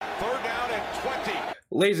Third down and 20.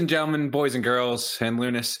 Ladies and gentlemen, boys and girls, and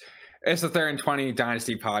Lunas, it's the 3rd and 20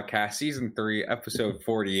 Dynasty Podcast, Season 3, Episode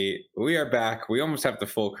 48. We are back. We almost have the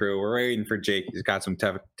full crew. We're waiting for Jake. He's got some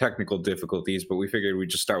technical difficulties, but we figured we'd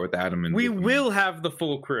just start with Adam. And we will have the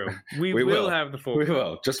full crew. We will have the full crew. We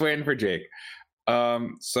will. Just waiting for Jake.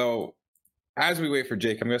 So as we wait for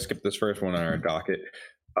Jake, I'm going to skip this first one on our docket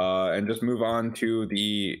and just move on to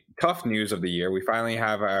the tough news of the year. We finally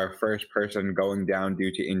have our first person going down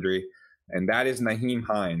due to injury, and that is Nyheim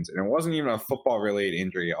Hines. And it wasn't even a football-related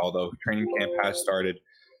injury, although training camp has started.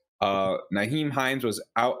 Nyheim Hines was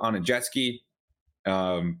out on a jet ski.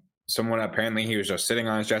 Someone, apparently he was just sitting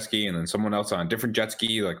on his jet ski, and then someone else on a different jet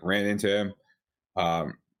ski ran into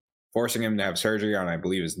him, forcing him to have surgery on, I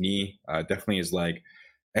believe, his knee, definitely his leg.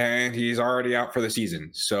 And he's already out for the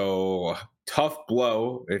season. So tough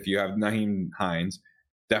blow if you have Nyheim Hines.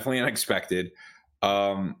 Definitely unexpected.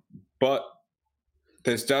 But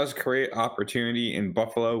this does create opportunity in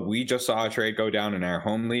Buffalo. We just saw a trade go down in our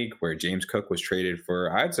home league where James Cook was traded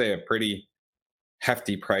for, I'd say, a pretty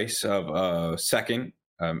hefty price of a second,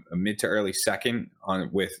 a mid to early second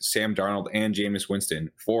with Sam Darnold and Jameis Winston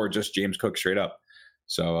for just James Cook straight up.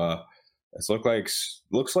 So it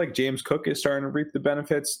looks like James Cook is starting to reap the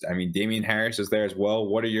benefits. I mean, Damian Harris is there as well.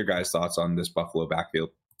 What are your guys' thoughts on this Buffalo backfield?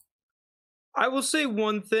 I will say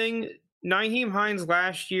one thing. Nyheim Hines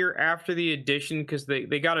last year after the addition, because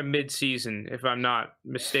they got a mid-season, if I'm not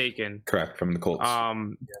mistaken. Correct, from the Colts.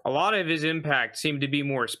 A lot of his impact seemed to be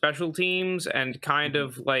more special teams and kind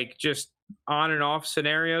of like just on and off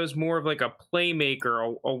scenarios, more of like a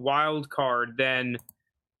playmaker, a wild card than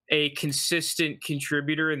a consistent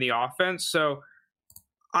contributor in the offense. So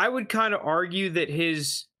I would kind of argue that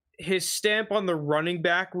his stamp on the running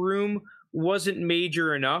back room wasn't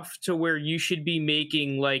major enough to where you should be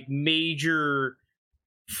making like major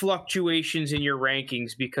fluctuations in your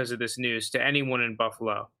rankings because of this news to anyone in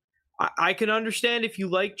Buffalo. I can understand if you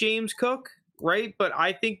like James Cook, right? But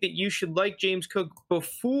I think that you should like James Cook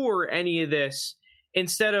before any of this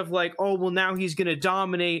instead of like, oh, well, now he's going to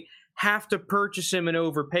dominate, have to purchase him and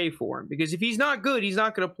overpay for him. Because if he's not good, he's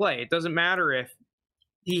not going to play. It doesn't matter if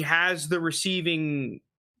he has the receiving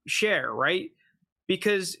share, right?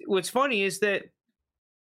 Because what's funny is that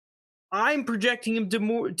I'm projecting him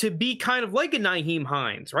to be kind of like a Nyheim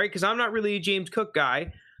Hines, right? Because I'm not really a James Cook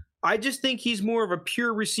guy. I just think he's more of a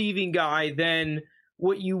pure receiving guy than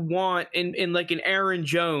what you want in like an Aaron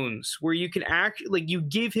Jones, where you can actually, like, you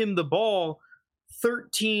give him the ball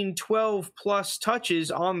 13, 12 plus touches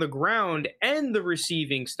on the ground and the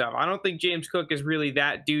receiving stuff. I don't think James Cook is really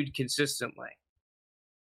that dude consistently.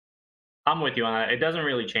 I'm with you on that. It doesn't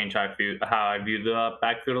really change how I view the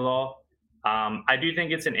backfield at all. I do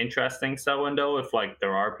think it's an interesting sell window if like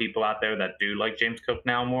there are people out there that do like James Cook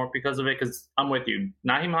now more because of it. Because I'm with you.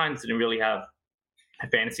 Nyheim Hines didn't really have a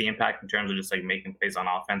fantasy impact in terms of just like making plays on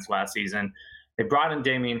offense last season. They brought in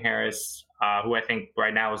Damian Harris, who I think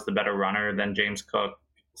right now is the better runner than James Cook.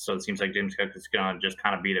 So it seems like James Cook is going to just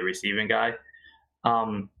kind of be the receiving guy.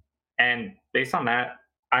 And based on that,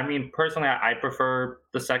 I mean, personally, I prefer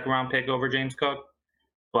the second round pick over James Cook,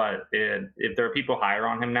 but if there are people higher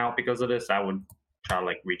on him now because of this, I would try to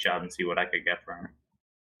like reach out and see what I could get for him.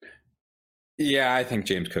 Yeah, I think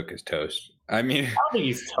James Cook is toast. I mean, I don't think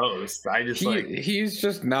he's toast. He's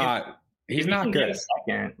just not. He's not good. Get a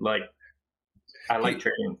second, like I like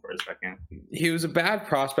trading him for a second. He was a bad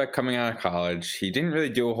prospect coming out of college. He didn't really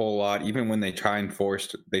do a whole lot, even when they tried to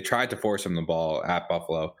force him the ball at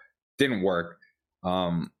Buffalo. Didn't work.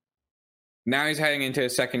 Now he's heading into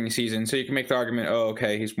his second season, so you can make the argument, oh,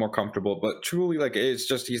 okay, he's more comfortable. But truly, like, it's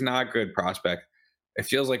just he's not a good prospect. It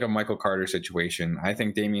feels like a Michael Carter situation. I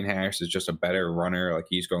think Damian Harris is just a better runner. Like,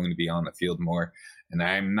 he's going to be on the field more. And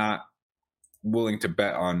I'm not willing to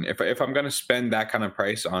bet on, if I'm going to spend that kind of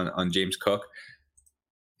price on James Cook,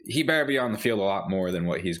 he better be on the field a lot more than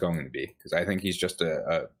what he's going to be. Because I think he's just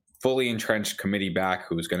a fully entrenched committee back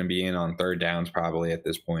who's going to be in on third downs probably at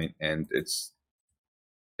this point, and it's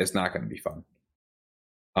not going to be fun.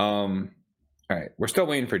 All right, we're still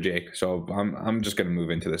waiting for Jake, so I'm just going to move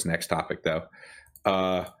into this next topic though.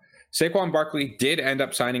 Saquon Barkley did end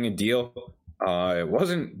up signing a deal. It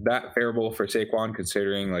wasn't that favorable for Saquon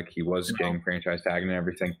considering like he was getting franchise tag and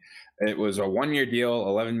everything. It was a 1-year deal,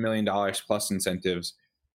 $11 million plus incentives.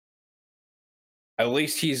 At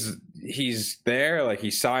least he's there, like he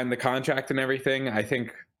signed the contract and everything. I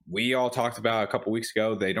think we all talked about a couple weeks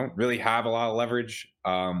ago, they don't really have a lot of leverage.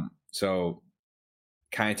 So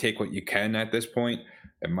kind of take what you can at this point.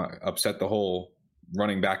 It might upset the whole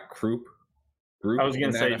running back group I was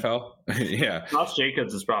going to say NFL. Yeah. Josh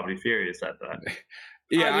Jacobs is probably furious at that.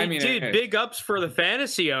 Yeah, I mean, dude, big ups for the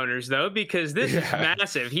fantasy owners though, because this is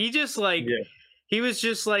massive. He just he was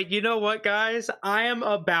just like, you know what, guys, I am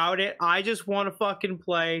about it. I just want to fucking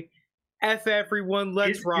play. F everyone,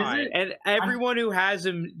 let's ride. And everyone who has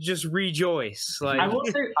him just rejoice. Like I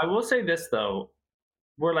will say this though.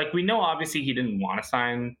 We know obviously he didn't want to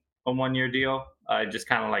sign a 1-year deal. Just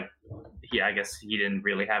kind of I guess he didn't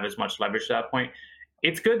really have as much leverage to that point.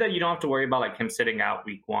 It's good that you don't have to worry about like him sitting out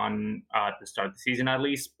week 1 to start the season at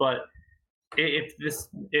least. But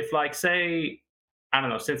if like say, I don't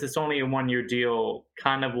know, since it's only a 1-year deal,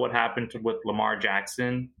 kind of what happened with Lamar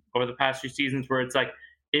Jackson over the past few seasons, where it's like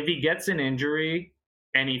if he gets an injury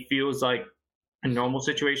and he feels like in normal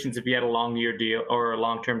situations, if he had a long-year deal or a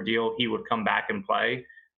long-term deal, he would come back and play.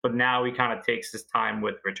 But now he kind of takes his time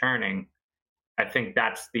with returning. I think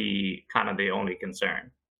that's the only concern.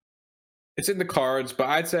 It's in the cards, but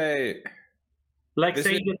I'd say, like,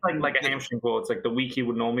 say he gets like a hamstring pull. It's like the week he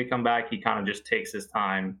would normally come back, he kind of just takes his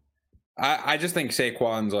time. I just think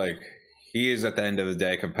Saquon's he is at the end of the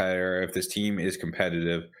day a competitor. If this team is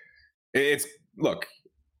competitive, look.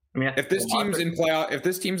 I mean, if this team's in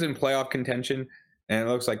playoff contention, and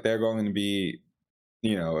it looks like they're going to be,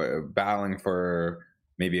 battling for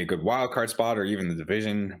maybe a good wild card spot or even the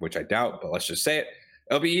division, which I doubt, but let's just say it.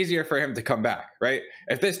 It'll be easier for him to come back, right?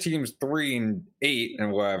 If this team's 3-8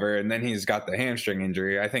 and whatever, and then he's got the hamstring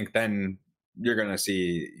injury, I think then you're going to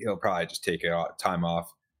see he'll probably just take time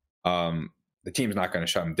off. The team's not going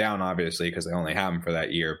to shut him down, obviously, because they only have him for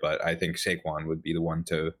that year. But I think Saquon would be the one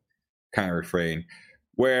to kind of refrain.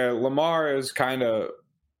 Where Lamar is kind of,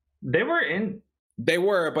 they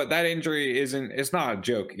were, but that injury it's not a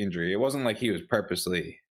joke injury. It wasn't like he was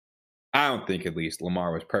purposely. I don't think, at least,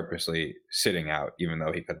 Lamar was purposely sitting out, even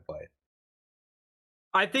though he could have played.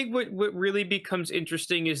 I think what really becomes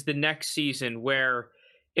interesting is the next season, where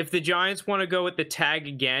if the Giants want to go with the tag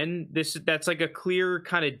again, that's like a clear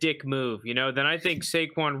kind of dick move, then I think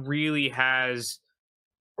Saquon really has.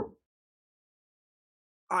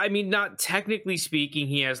 I mean, not technically speaking,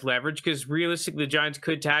 he has leverage, because realistically, the Giants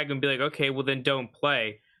could tag him and be like, okay, well, then don't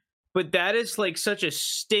play. But that is like such a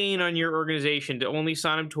stain on your organization to only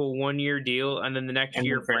sign him to a 1-year deal and then the next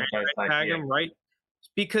year franchise tag him, right?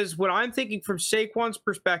 Because what I'm thinking from Saquon's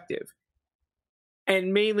perspective,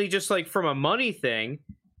 and mainly just like from a money thing,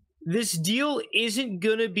 this deal isn't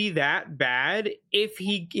gonna be that bad if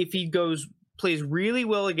he plays really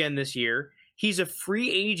well again this year. He's a free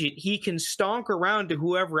agent. He can stonk around to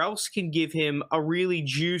whoever else can give him a really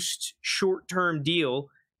juiced short-term deal.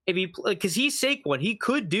 Because he's Saquon, he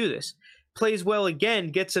could do this. Plays well again,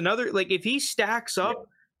 gets another. If he stacks up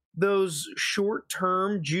those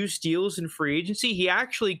short-term juice deals in free agency, he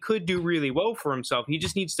actually could do really well for himself. He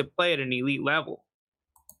just needs to play at an elite level.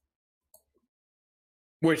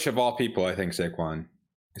 Which of all people, I think Saquon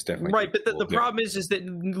is definitely right. But the problem is that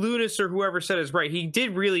Lunas or whoever said is right. He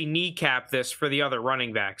did really kneecap this for the other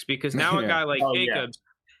running backs, because now a guy like Jacobs,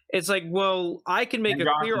 it's like, well, I can make a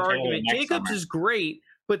clear argument. Jacobs is great.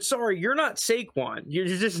 But sorry, you're not Saquon. You're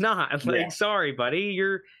just not. Sorry, buddy.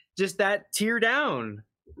 You're just that tier down.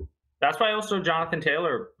 That's why also Jonathan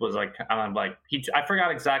Taylor was I forgot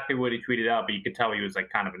exactly what he tweeted out, but you could tell he was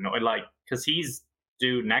kind of annoyed, because he's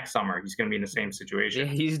due next summer. He's going to be in the same situation.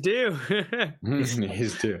 Yeah, he's due.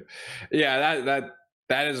 He's due. Yeah,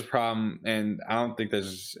 that is a problem, and I don't think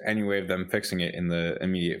there's any way of them fixing it in the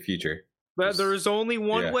immediate future. But there is only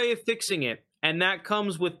one way of fixing it. And that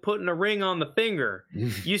comes with putting a ring on the finger.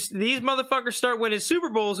 These motherfuckers start winning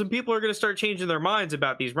Super Bowls, and people are going to start changing their minds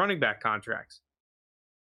about these running back contracts.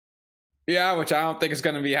 Yeah, which I don't think is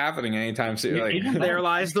going to be happening anytime soon. There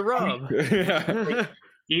lies the rub.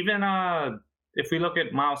 Even if we look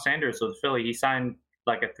at Miles Sanders with Philly, he signed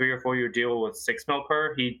a 3 or 4 year deal with $6 million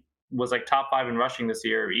per. He was top 5 in rushing this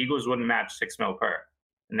year. Eagles wouldn't match $6 million per,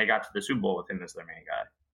 and they got to the Super Bowl with him as their main guy.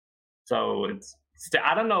 So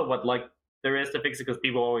I don't know what there is to fix it, because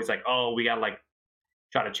people are always oh, we got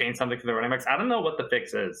try to change something for the running backs. I don't know what the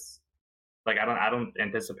fix is. I don't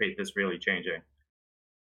anticipate this really changing.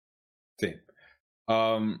 See.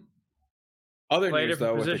 Other news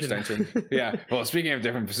though with extension. Yeah. Well, speaking of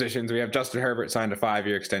different positions, we have Justin Herbert signed a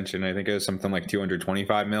 5-year extension. I think it was something like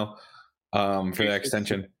 $225 million for that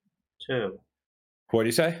extension. What do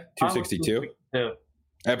you say? 262?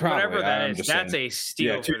 Whatever that is, that's a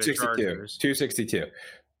steal for the Chargers. 262.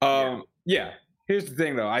 Yeah. Here's the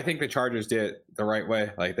thing, though. I think the Chargers did it the right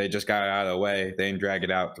way. They just got it out of the way. They didn't drag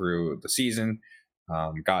it out through the season.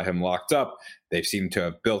 Got him locked up. They seem to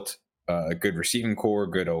have built a good receiving core,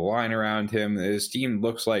 good O-line around him. His team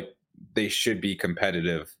looks like they should be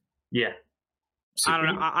competitive. Yeah. I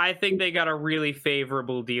don't know. I think they got a really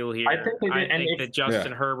favorable deal here. I think they did, I think that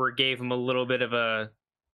Justin Herbert gave him a little bit of a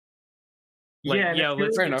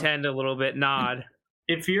let's contend a little bit nod.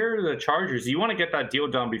 If you're the Chargers, you want to get that deal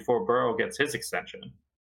done before Burrow gets his extension.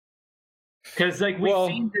 Because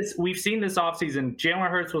we've seen this offseason, Jalen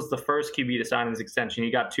Hurts was the first QB to sign his extension.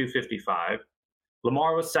 He got $255.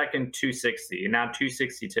 Lamar was second, $260, and now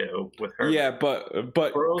 $262 with Herbert. Yeah, but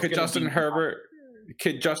could Justin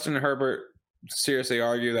Herbert seriously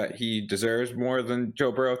argue that he deserves more than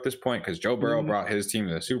Joe Burrow at this point? Because Joe Burrow brought his team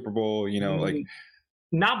to the Super Bowl.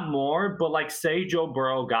 Not more, but say Joe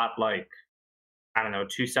Burrow got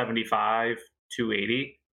 275,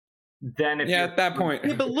 280. Then at that point.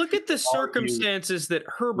 Yeah, but look at the circumstances that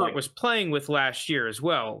Herbert was playing with last year as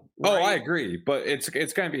well. Right? Oh, I agree, but it's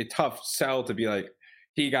going to be a tough sell to be like,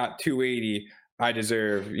 he got 280, I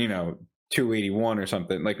deserve 281 or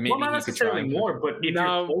something. Maybe not necessarily more, but if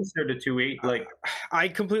you're closer to 280, I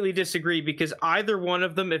completely disagree, because either one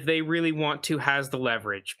of them, if they really want to, has the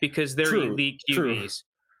leverage because they're elite QBs.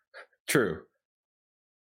 True.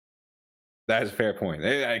 That is a fair point.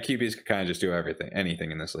 QBs could kind of just do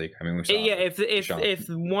anything in this league. I mean, we saw. Yeah, if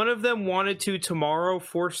one of them wanted to tomorrow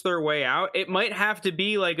force their way out, it might have to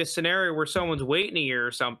be a scenario where someone's waiting a year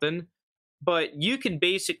or something. But you can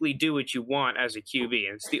basically do what you want as a QB,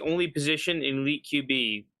 and it's the only position in elite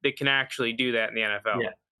QB that can actually do that in the NFL.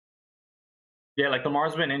 Yeah.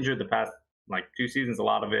 Lamar's been injured the past 2 seasons, a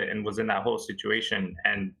lot of it, and was in that whole situation,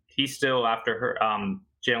 and he still, after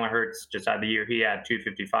Jalen Hurts just had the year he had,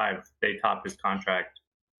 $255. They topped his contract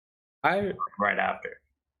right after.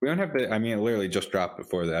 We don't have to. I mean, it literally just dropped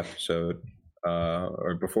before the episode,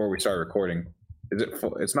 or before we start recording. Is it?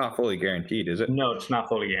 It's not fully guaranteed, is it? No, it's not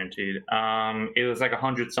fully guaranteed. It was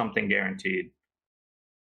 100-something guaranteed.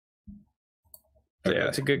 Yeah,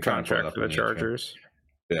 it's a good contract for the Chargers.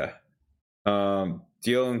 Yeah.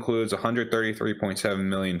 Deal includes $133.7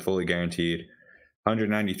 million fully guaranteed,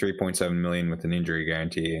 $193.7 million with an injury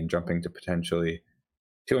guarantee, and jumping to potentially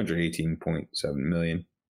 $218.7 million.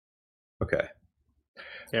 Okay.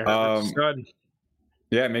 Yeah, good.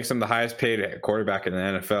 Yeah, it makes him the highest paid quarterback in the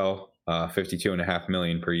NFL, $52.5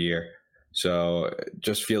 million per year. So it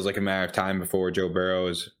just feels like a matter of time before Joe Burrow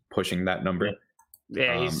is pushing that number.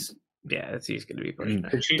 Yeah, he's going to be pushing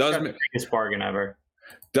that. The Chiefs have the biggest bargain ever.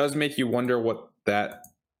 Does make you wonder what that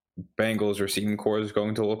Bengals receiving core is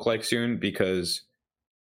going to look like soon, because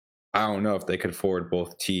I don't know if they could afford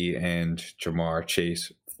both T and Jamar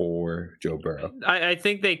Chase for Joe Burrow. I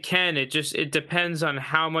think they can. It depends on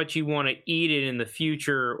how much you want to eat it in the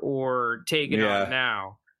future or take it on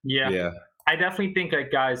now. Yeah. I definitely think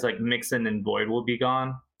guys like Mixon and Boyd will be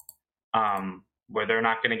gone, where they're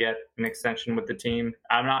not going to get an extension with the team.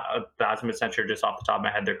 I'm not 1,000% sure just off the top of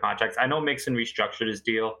my head their contracts. I know Mixon restructured his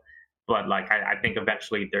deal, but I think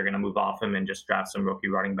eventually they're going to move off him and just draft some rookie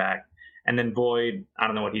running back. And then Boyd, I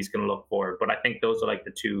don't know what he's going to look for, but I think those are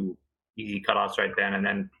the two easy cutoffs right then. And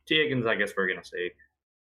then T. Higgins, I guess we're going to see.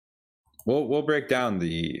 We'll break down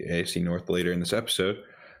the AFC North later in this episode.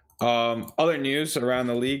 Other news around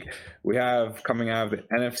the league, we have coming out of the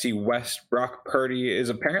NFC West, Brock Purdy is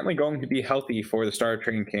apparently going to be healthy for the start of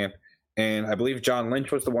training camp. And I believe John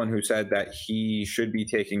Lynch was the one who said that he should be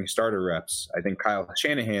taking starter reps. I think Kyle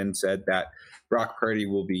Shanahan said that Brock Purdy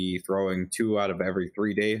will be throwing 2 out of every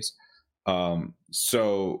 3 days.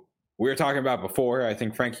 So we were talking about before, I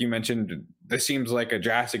think, Frank, you mentioned this seems like a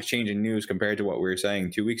drastic change in news compared to what we were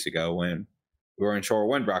saying 2 weeks ago when we weren't sure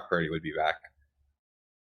when Brock Purdy would be back.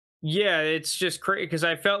 Yeah, it's just crazy because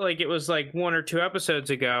I felt like it was 1 or 2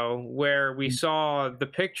 episodes ago where we saw the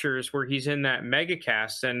pictures where he's in that mega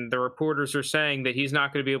cast and the reporters are saying that he's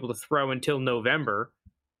not going to be able to throw until November.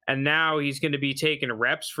 And now he's going to be taking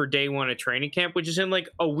reps for day 1 of training camp, which is in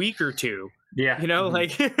a week or 2. Yeah. No,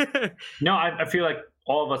 I feel like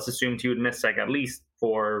all of us assumed he would miss at least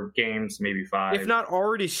 4 games, maybe 5. If not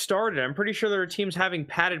already started. I'm pretty sure there are teams having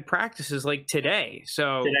padded practices today.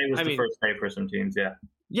 So today was the first day for some teams, yeah.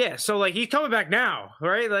 Yeah, so he's coming back now,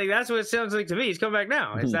 right? That's what it sounds like to me. He's coming back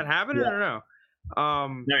now. Is that happening or no?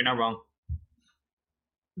 No, you're not wrong.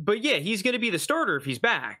 But yeah, he's going to be the starter if he's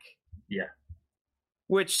back. Yeah.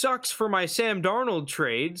 Which sucks for my Sam Darnold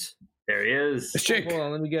trades. There he is. Hold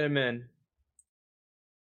on, let me get him in.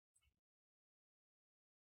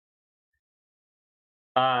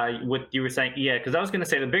 What you were saying, yeah, because I was going to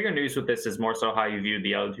say the bigger news with this is more so how you view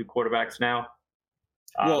the other 2 quarterbacks now.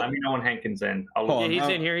 Let me know when Hankins in. He's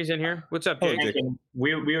in here. He's in here. What's up, Jake?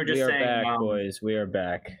 We were just saying, back, boys. We are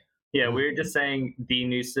back. Yeah, we were just saying the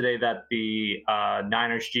news today that the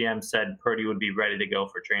Niners GM said Purdy would be ready to go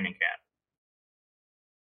for training camp.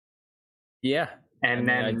 Yeah, and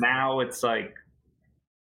now it's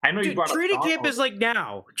I know you Dude, brought up training camp Darnold. is like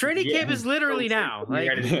now. Training camp is literally now. Like,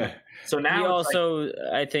 So now He it's also,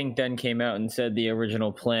 I think, then came out and said the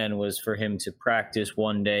original plan was for him to practice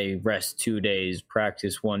 1 day, rest 2 days,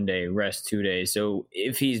 practice 1 day, rest 2 days. So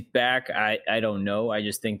if he's back, I don't know. I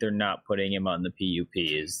just think they're not putting him on the PUP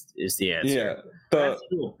is the answer. Yeah. that's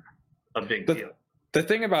cool. A big deal. The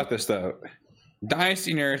thing about this, though,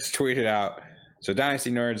 Dynasty Nerds tweeted out. So Dynasty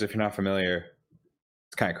Nerds, if you're not familiar,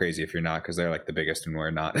 it's kind of crazy if you're not, because they're like the biggest and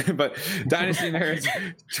we're not. But Dynasty Nerds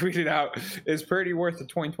tweeted out, is Purdy worth the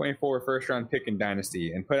 2024 first round pick in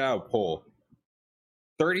Dynasty? And put out a poll.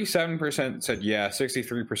 37% said yeah,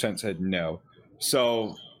 63% said no.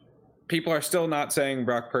 So people are still not saying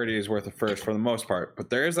Brock Purdy is worth a first for the most part. But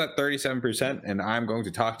there is that 37%, and I'm going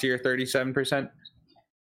to talk to your 37%.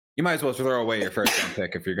 You might as well throw away your first round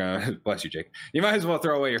pick if you're going to, bless you, Jake. You might as well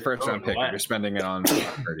throw away your first round pick if you're spending it on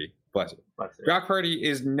Brock Purdy. Bless you. Brock Purdy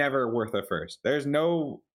is never worth a first. There's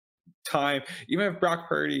no time. Even if Brock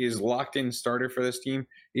Purdy is locked in starter for this team,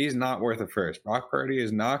 he's not worth a first. Brock Purdy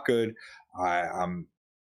is not good. I'm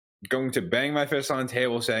going to bang my fist on the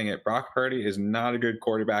table saying it. Brock Purdy is not a good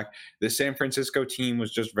quarterback. The San Francisco team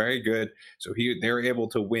was just very good. So they were able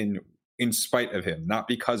to win in spite of him, not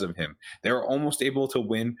because of him. They were almost able to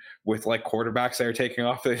win with like quarterbacks that are taking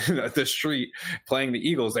off the street playing the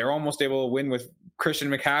Eagles. They were almost able to win with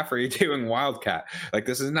Christian McCaffrey doing Wildcat. Like,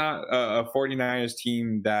 this is not a 49ers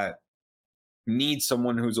team that needs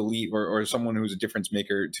someone who's elite or someone who's a difference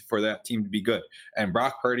maker for that team to be good. And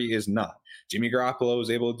Brock Purdy is not. Jimmy Garoppolo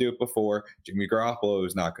was able to do it before. Jimmy Garoppolo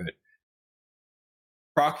is not good.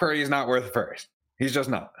 Brock Purdy is not worth a first. He's just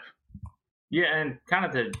not. Yeah, and kind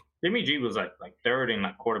of Jimmy G was like third in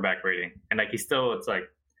like quarterback rating, and like it's like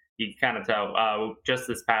you kind of tell just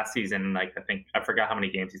this past season, like I forgot how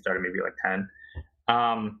many games he started, maybe like 10.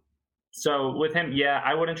 So with him, yeah,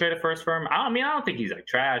 I wouldn't trade a first for him. I don't think he's like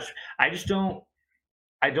trash. I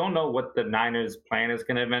don't know what the Niners' plan is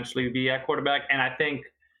going to eventually be at quarterback, and I think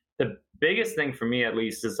the biggest thing for me, at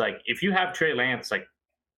least, is like if you have Trey Lance, like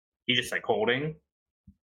he's just like holding.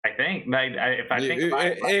 I think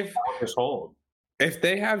if just hold. If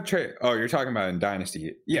they have Trey, you're talking about in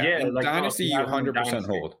Dynasty. Yeah, in like, Dynasty, you 100%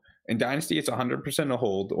 hold. In Dynasty, it's 100% a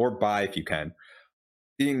hold or buy if you can.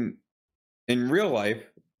 In real life,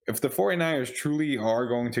 if the 49ers truly are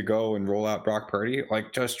going to go and roll out Brock Purdy,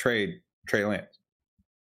 like just trade Trey Lance.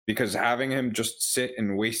 Because having him just sit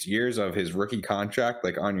and waste years of his rookie contract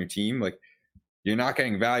like on your team, like you're not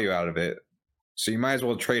getting value out of it. So you might as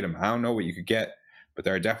well trade him. I don't know what you could get, but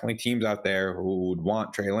there are definitely teams out there who would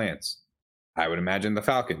want Trey Lance. I would imagine the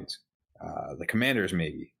Falcons, the Commanders,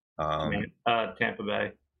 maybe. Tampa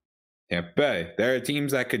Bay. Tampa Bay. There are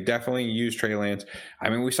teams that could definitely use Trey Lance. I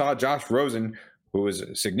mean, we saw Josh Rosen, who was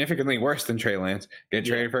significantly worse than Trey Lance, get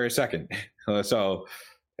traded for a second. So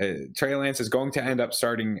Trey Lance is going to end up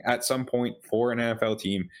starting at some point for an NFL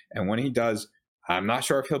team. And when he does, I'm not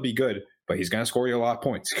sure if he'll be good, but he's going to score you a lot of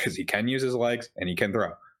points because he can use his legs and he can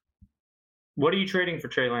throw. What are you trading for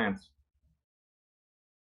Trey Lance?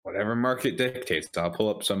 Whatever market dictates. I'll pull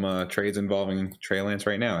up some trades involving Trey Lance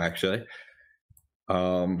right now, actually. Trey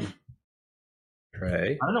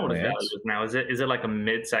I don't know what his value is now. Is it like a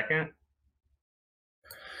mid-second?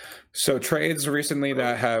 So trades recently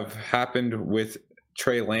that have happened with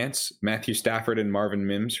Trey Lance, Matthew Stafford and Marvin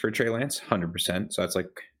Mims for Trey Lance, 100%. So that's like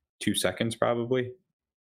 2 seconds probably.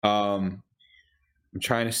 I'm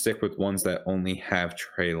trying to stick with ones that only have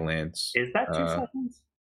Trey Lance. Is that 2 seconds?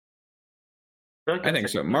 I think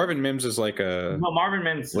so. Marvin Mims is like Marvin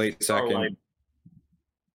Mims late second. Like,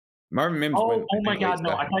 Marvin Mims. Oh my God! No,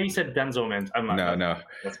 I thought you said Denzel Mims. No.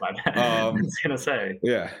 That's my bad. I was gonna say.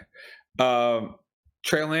 Yeah.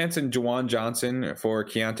 Trey Lance and Juwan Johnson for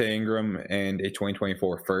Keontae Ingram and a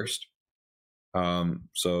 2024 first.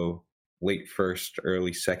 So late first,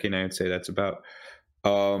 early second, I would say that's about.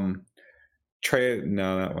 Trey,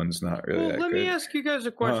 no, that one's not really that good. Let me ask you guys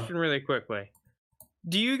a question really quickly.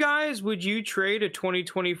 Would you trade a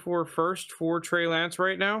 2024 first for Trey Lance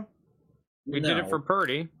right now? We did it for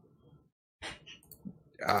Purdy.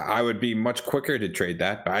 I would be much quicker to trade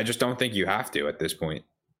that, but I just don't think you have to at this point.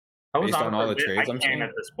 Based on all the trades I'm seeing at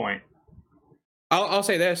this point. I'll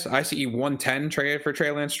say this. I see 110 traded for Trey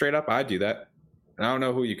Lance straight up. I'd do that. I don't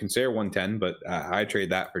know who you consider 110, but I trade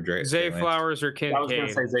that for Trey Zay Flowers or Kincaid. I was going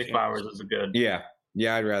to say Zay Flowers is a good. Yeah.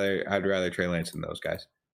 I'd rather Trey Lance than those guys.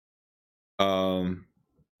 I'm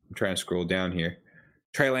trying to scroll down here.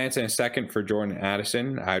 Trey Lance in a second for Jordan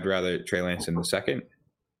Addison. I'd rather Trey Lance in the second.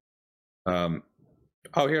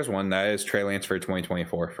 Oh, here's one that is Trey Lance for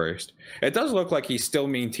 2024 first. It does look like he's still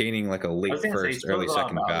maintaining like a late first, early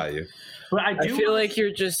second value. But I feel like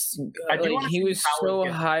you're just like he was so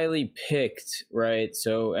highly picked, right?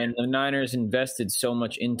 So, and the Niners invested so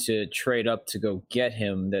much into trade up to go get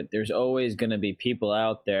him that there's always going to be people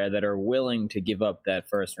out there that are willing to give up that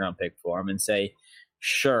first round pick for him and say,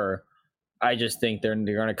 sure, I just think they're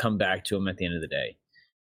going to come back to him at the end of the day.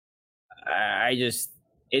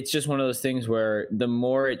 It's just one of those things where the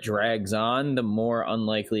more it drags on, the more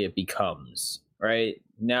unlikely it becomes, right?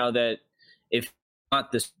 Now that if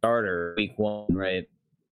not the starter week one, right,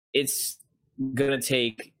 it's going to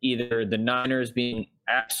take either the Niners being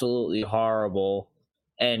absolutely horrible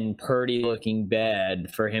and Purdy looking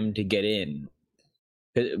bad for him to get in.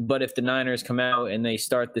 But if the Niners come out and they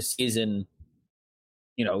start the season,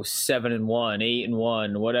 7-1,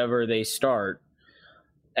 8-1, whatever they start,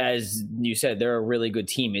 as you said, they're a really good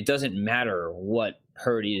team. It doesn't matter what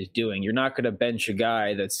Purdy is doing. You're not going to bench a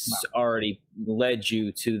guy that's already led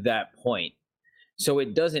you to that point. So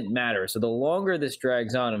it doesn't matter. So the longer this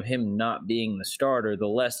drags on of him not being the starter, the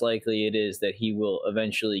less likely it is that he will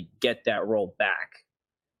eventually get that role back.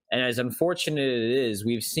 And as unfortunate it is,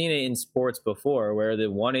 we've seen it in sports before where the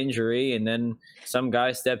one injury and then some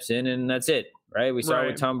guy steps in and that's it, right? We saw it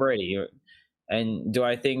with Tom Brady. And do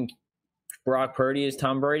I think Brock Purdy is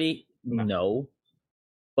Tom Brady? No.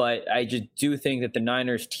 But I just do think that the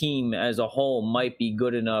Niners team as a whole might be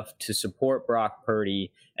good enough to support Brock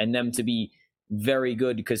Purdy and them to be very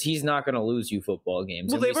good because he's not going to lose you football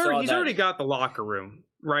games. Well, he's already got the locker room,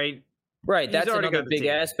 right? Right. That's another big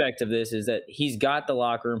aspect of this is that he's got the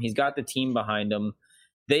locker room. He's got the team behind him.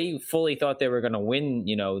 They fully thought they were going to win,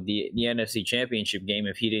 the NFC Championship game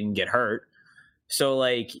if he didn't get hurt. So,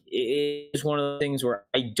 it's one of the things where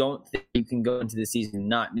I don't think you can go into the season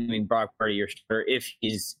not knowing Brock Purdy your starter if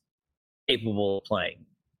he's capable of playing.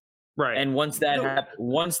 Right. And once that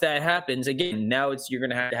happens, again, now you're going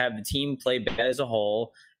to have the team play bad as a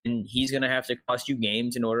whole, and he's going to have to cost you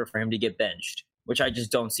games in order for him to get benched, which I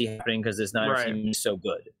just don't see happening because this Niners team is so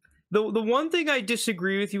good. The one thing I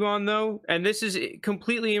disagree with you on, though, and this is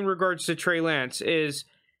completely in regards to Trey Lance, is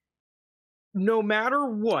no matter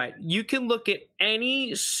what, you can look at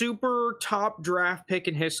any super top draft pick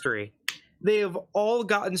in history. They have all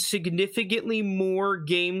gotten significantly more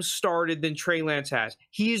games started than Trey Lance has.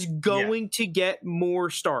 He is going to get more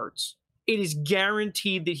starts. It is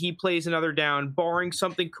guaranteed that he plays another down, barring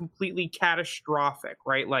something completely catastrophic,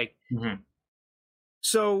 right?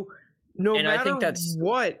 So no matter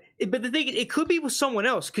what, but the thing, it could be with someone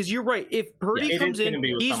else, because you're right. If Purdy comes in,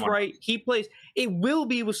 he's right, he plays, it will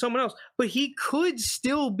be with someone else, but he could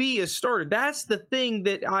still be a starter. That's the thing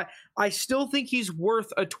that I still think he's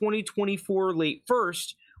worth a 2024 late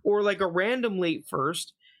first or like a random late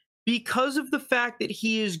first because of the fact that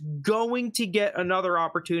he is going to get another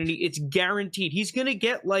opportunity. It's guaranteed. He's going to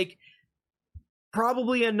get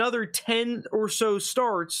probably another 10 or so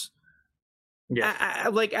starts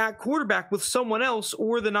at quarterback with someone else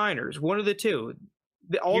or the Niners, one of the two.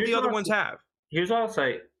 All the other ones have. Here's what I'll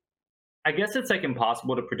say. I guess it's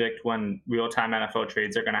impossible to predict when real-time NFL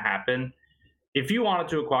trades are going to happen. If you wanted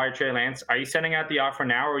to acquire Trey Lance, are you sending out the offer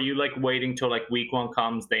now, or are you waiting till week one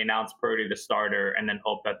comes, they announce Purdy the starter, and then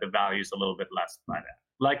hope that the value's a little bit less by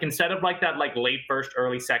that? Instead of that late first,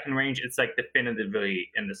 early second range, it's definitively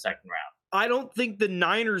in the second round. I don't think the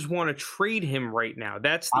Niners want to trade him right now.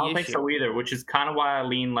 That's the issue. I don't think so either, which is kind of why I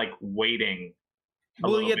lean waiting.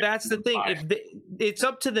 Well, yeah, that's the thing. It's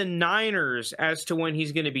up to the Niners as to when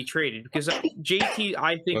he's going to be traded, because JT,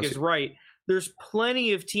 I think, is right. There's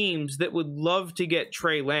plenty of teams that would love to get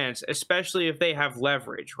Trey Lance, especially if they have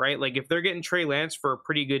leverage, right? If they're getting Trey Lance for a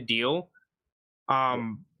pretty good deal,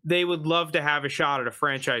 they would love to have a shot at a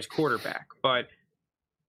franchise quarterback. But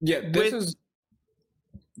yeah, this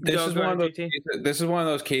is one of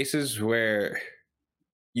those cases where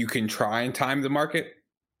you can try and time the market,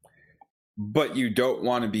 but you don't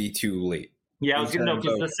want to be too late. Yeah, I was going to know,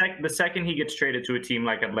 because the second he gets traded to a team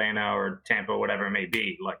like Atlanta or Tampa, whatever it may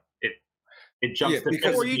be, it jumps.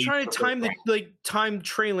 Are you trying to time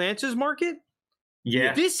Trey Lance's market?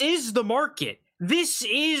 Yeah, this is the market. This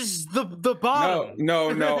is the bottom. No.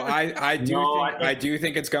 I do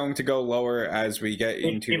think it's going to go lower as we get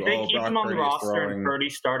into. If they keep him on the roster and Purdy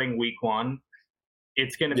starting week one,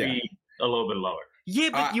 it's going to be a little bit lower. Yeah,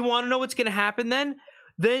 but you want to know what's going to happen then?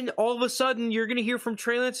 Then all of a sudden you're going to hear from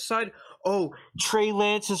Trey Lance's side, oh, Trey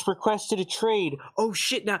Lance has requested a trade. Oh,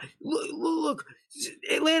 shit. Now, look,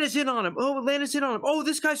 Atlanta's in on him. Oh,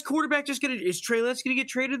 this guy's quarterback is Trey Lance going to get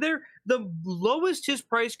traded there? The lowest his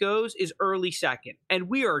price goes is early second, and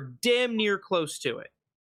we are damn near close to it.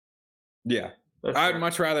 Yeah. I'd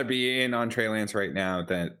much rather be in on Trey Lance right now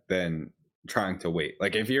than trying to wait.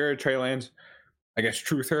 Like if you're a Trey Lance, I guess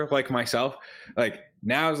truther like myself, like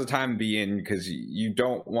now's the time to be in because you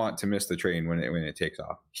don't want to miss the train when it takes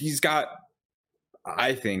off. He's got,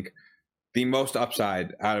 I think, the most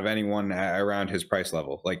upside out of anyone around his price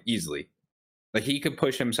level, like easily. Like he could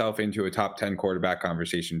push himself into a top 10 quarterback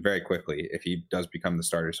conversation very quickly if he does become the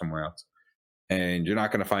starter somewhere else. And you're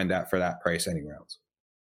not going to find that for that price anywhere else.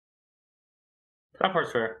 That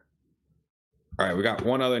part's fair. All right, we got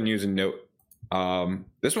one other news and note.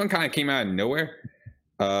 This one kind of came out of nowhere,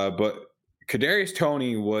 but Kadarius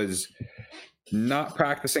Toney was not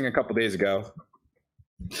practicing a couple days ago.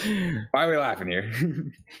 Why are we laughing here?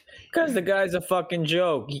 Because the guy's a fucking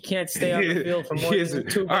joke. He can't stay on the field for more than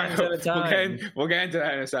 2 games at a time. We'll get into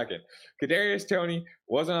that in a second. Kadarius Toney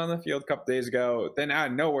wasn't on the field a couple days ago. Then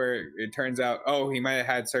out of nowhere, it turns out, he might have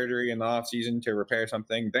had surgery in the offseason to repair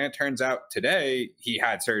something. Then it turns out today he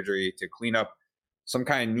had surgery to clean up some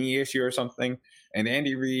kind of knee issue or something. And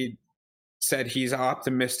Andy Reid said he's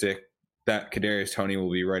optimistic that Kadarius Toney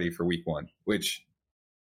will be ready for week 1, which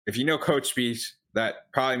if you know coach speaks,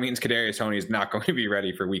 that probably means Kadarius Toney is not going to be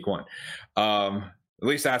ready for week 1. At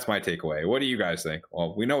least that's my takeaway. What do you guys think?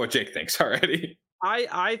 Well, we know what Jake thinks already.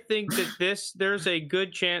 I think that there's a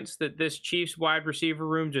good chance that this Chiefs wide receiver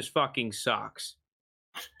room just fucking sucks.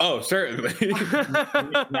 Oh, certainly.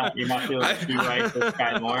 You might feel like you right this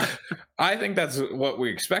guy more. I think that's what we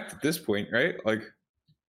expect at this point, right?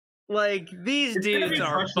 Like these dudes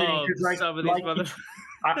are bums. Like, some of these motherfuckers.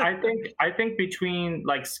 I think between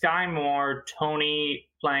like Sky Moore, Toney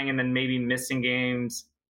playing and then maybe missing games,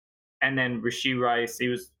 and then Rashee Rice, he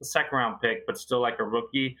was a second round pick, but still like a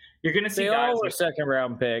rookie. You're gonna see they guys all were second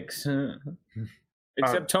round picks,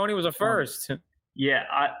 except Toney was a first. Yeah,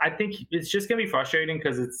 I think it's just gonna be frustrating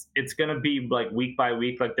because it's gonna be like week by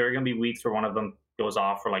week. Like there are gonna be weeks where one of them goes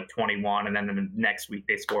off for like 21, and then the next week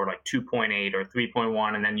they score like 2.8 or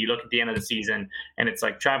 3.1, and then you look at the end of the season and it's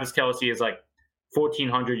like Travis Kelce is like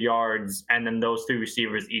 1,400 yards, and then those 3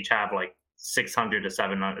 receivers each have like 600 to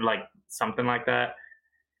 700, like something like that.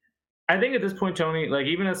 I think at this point, Toney, like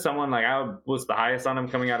even as someone like I was the highest on him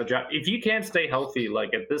coming out of draft, if you can't stay healthy,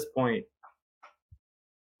 like at this point,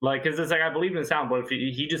 like because it's like I believe in the sound, but if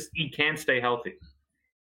he can't stay healthy,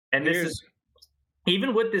 and this is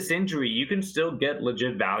even with this injury, you can still get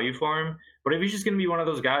legit value for him. But if he's just going to be one of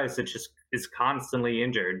those guys that just is constantly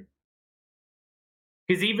injured.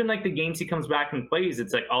 Because even like the games he comes back and plays,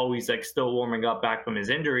 it's like always like still warming up back from his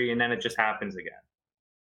injury, and then it just happens again.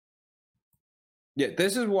 Yeah,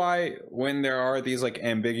 this is why when there are these like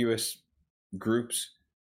ambiguous groups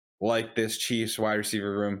like this Chiefs wide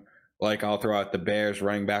receiver room, like I'll throw out the Bears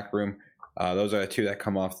running back room. Those are the 2 that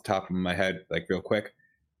come off the top of my head, like real quick.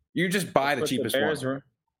 You just buy the cheapest one.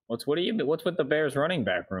 What's with the Bears running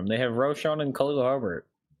back room? They have Roschon and Khalil Herbert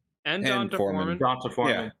and Donta Foreman.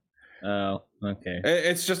 Yeah. Oh, okay.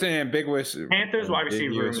 It's just an ambiguous Panthers wide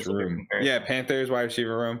receiver room. Yeah, Panthers wide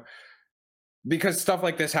receiver room. Because stuff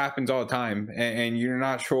like this happens all the time, and you're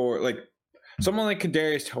not sure. Like someone like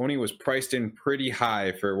Kadarius Toney was priced in pretty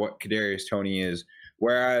high for what Kadarius Toney is,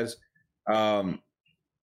 whereas,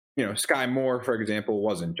 Sky Moore, for example,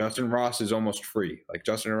 wasn't. Justin Ross is almost free. Like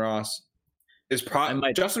Justin Ross is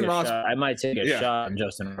probably Justin Ross. I might take a shot on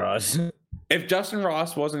Justin Ross. If Justin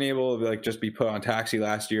Ross wasn't able to like just be put on taxi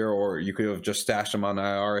last year, or you could have just stashed him on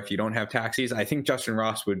IR if you don't have taxis, I think Justin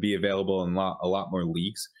Ross would be available in a lot more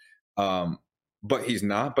leagues. But he's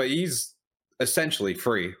not. But he's essentially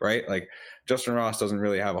free, right? Like Justin Ross doesn't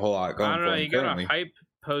really have a whole lot going. I don't know. For him you got a hype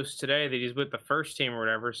post today that he's with the first team or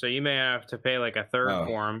whatever, so you may have to pay like a third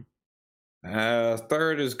for him.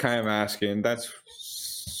 Third is kind of asking. That's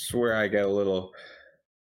where I get a little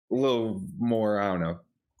more. I don't know.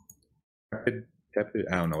 I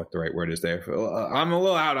don't know what the right word is there. I'm a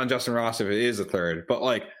little out on Justin Ross if it is a third, but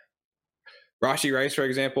like Rashee Rice, for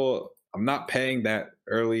example, I'm not paying that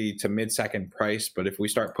early to mid-second price, but if we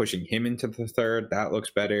start pushing him into the third, that looks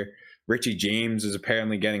better. Richie James is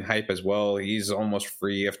apparently getting hype as well. He's almost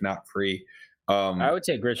free, if not free. I would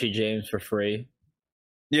take Richie James for free.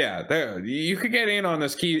 Yeah, you could get in on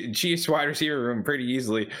this Chiefs wide receiver room pretty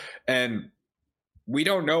easily, and we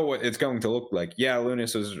don't know what it's going to look like. Yeah,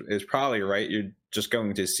 Lunas is probably right. You're just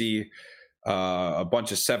going to see a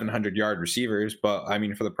bunch of 700-yard receivers, but I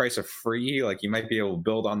mean, for the price of free, like you might be able to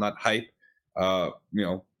build on that hype.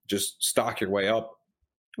 Just stock your way up.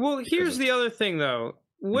 Well, here's the other thing, though.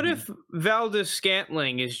 What if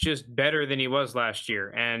Valdez-Scantling is just better than he was last year,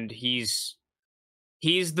 and he's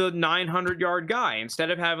the 900-yard guy?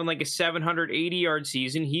 Instead of having like a 780-yard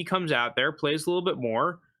season, he comes out there, plays a little bit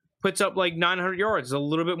more, puts up like 900 yards, a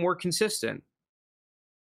little bit more consistent.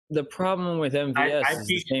 the problem with MVS is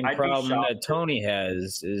the same problem that Tony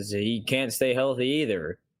has, is he can't stay healthy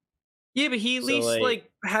either. Yeah, but he at least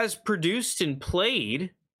like has produced and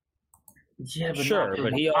played. Yeah, but sure,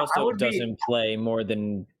 but he also doesn't play more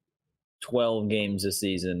than 12 games a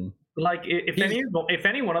season. Like if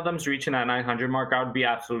any one of them's reaching that 900 mark, I would be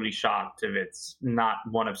absolutely shocked if it's not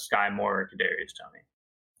one of Sky Moore or Kadarius Toney.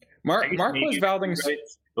 Mark was vouching,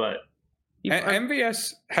 but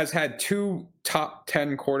MVS has had 2 top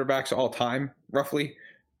 10 quarterbacks all time, roughly,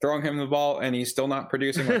 throwing him the ball, and he's still not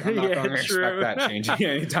producing. Like, I'm not going to expect that changing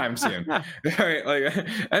anytime soon. All right, like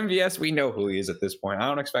MVS, we know who he is at this point. I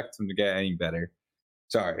don't expect him to get any better.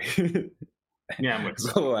 Sorry. Yeah, it's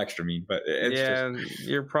a little extra mean, but it's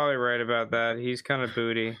you're probably right about that. He's kind of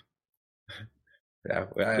booty. Yeah,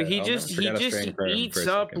 but he just eats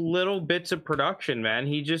up little bits of production, man.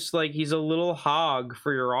 He's a little hog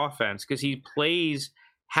for your offense because he plays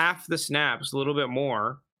half the snaps, a little bit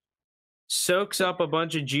more, soaks up a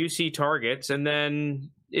bunch of juicy targets, and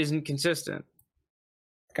then isn't consistent.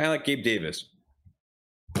 Kind of like Gabe Davis.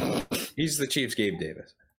 He's the Chiefs' Gabe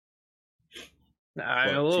Davis.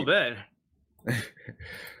 A little bit.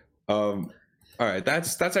 All right,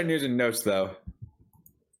 that's our news and notes, though.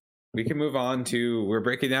 We can move on to, we're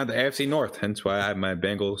breaking down the AFC North, hence why I have my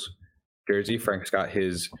Bengals jersey. Frank's got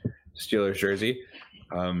his Steelers jersey.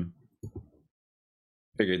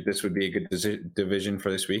 Figured this would be a good division for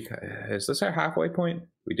this week. Is this our halfway point?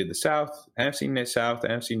 We did the South, NFC South,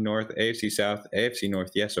 NFC North, AFC South, AFC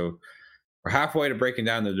North. Yeah, so we're halfway to breaking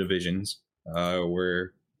down the divisions.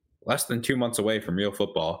 We're less than 2 months away from real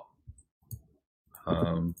football.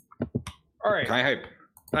 All right. Kind of hype.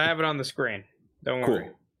 I have it on the screen. Don't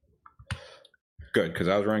worry. Good, because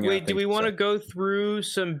I was running out. Wait, do we want to go through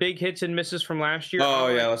some big hits and misses from last year? Oh,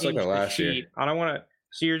 yeah, let's look at last year. I don't want to.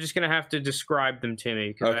 So you're just going to have to describe them to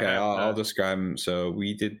me. Okay, I'll describe them. So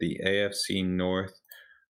we did the AFC North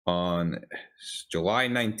on July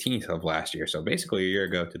 19th of last year. So basically a year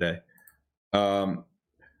ago today.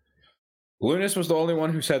 Lunas was the only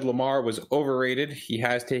one who said Lamar was overrated. He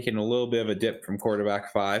has taken a little bit of a dip from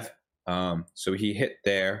quarterback 5. So he hit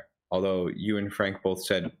there. Although you and Frank both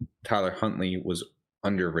said Tyler Huntley was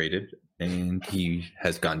underrated, and he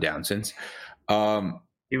has gone down since.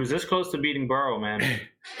 He was this close to beating Burrow, man.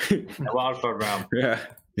 The wild card round. Yeah.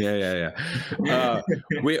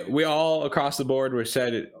 We all across the board were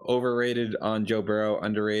said overrated on Joe Burrow,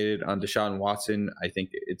 underrated on Deshaun Watson. I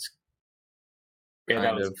think it's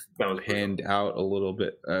that was panned out a little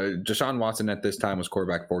bit. Deshaun Watson at this time was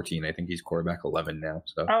quarterback 14. I think he's quarterback 11 now.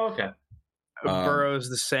 So. Oh, okay. Burrow's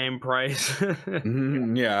the same price.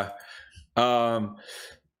 Yeah.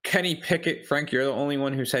 Kenny Pickett, Frank, you're the only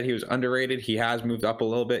one who said he was underrated. He has moved up a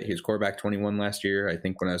little bit. He was quarterback 21 last year. I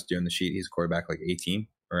think when I was doing the sheet, he's quarterback like 18,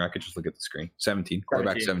 or I could just look at the screen. 17,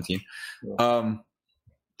 quarterback 17. Yeah.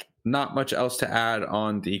 Not much else to add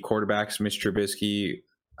on the quarterbacks. Mitch Trubisky,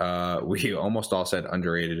 we almost all said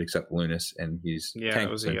underrated except Lunas, and he's it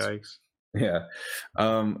was a yikes. Yeah.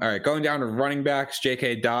 All right, going down to running backs,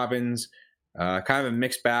 J.K. Dobbins. Kind of a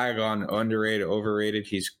mixed bag on underrated, overrated.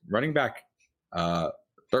 He's running back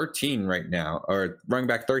 13 right now, or running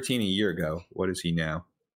back 13 a year ago. What is he now?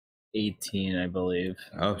 18, I believe.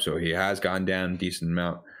 Oh, so he has gone down a decent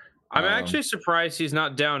amount. I'm actually surprised he's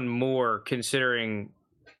not down more, considering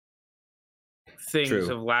things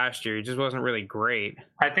of last year. He just wasn't really great.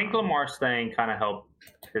 I think Lamar staying kind of helped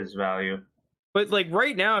his value. But like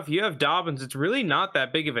right now, if you have Dobbins, it's really not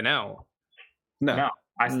that big of an L. No.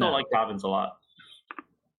 I still like Dobbins a lot.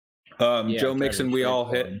 Joe Mixon, we all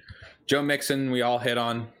hit. Joe Mixon, we all hit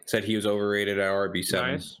on. Said he was overrated at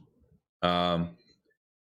RB7. Nice.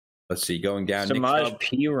 Let's see, going down. Samaj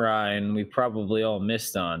P. Ryan, we probably all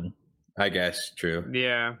missed on. I guess, true.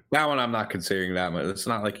 Yeah. That one I'm not considering that much. It's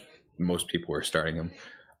not like most people were starting him.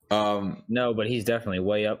 No, but he's definitely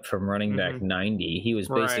way up from running back 90. He was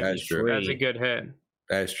basically free. That's a good hit.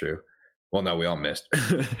 That is true. Well, no, we all missed.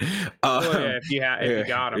 If you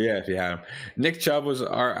got him. Yeah, if you had him. Nick Chubb was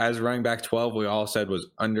as running back 12. We all said was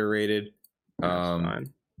underrated. Yeah,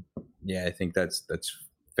 I think that's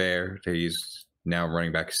fair. He's now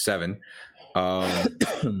running back 7.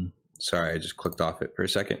 Sorry, I just clicked off it for a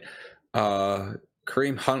second.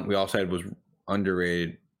 Kareem Hunt, we all said was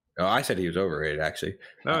underrated. Oh, I said he was overrated, actually.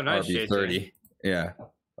 Oh, nice. RB 30. Yeah,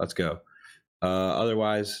 let's go.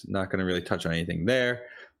 Otherwise, not going to really touch on anything there.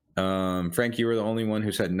 Frank, you were the only one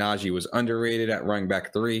who said Najee was underrated at running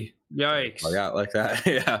back 3. Yikes. I got like that.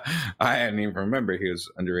 Yeah. I didn't even remember he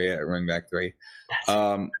was underrated at running back 3.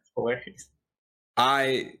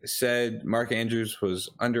 I said Mark Andrews was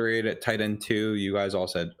underrated at tight end 2. You guys all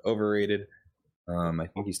said overrated. I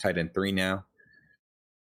think he's tight end 3 now.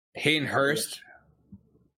 Hayden Hurst,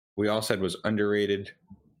 we all said was underrated.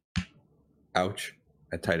 Ouch.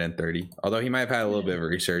 At tight end 30. Although he might have had a little bit of a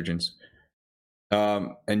resurgence.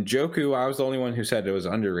 And Joku, I was the only one who said it was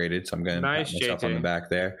underrated, so I'm going to pat myself on the back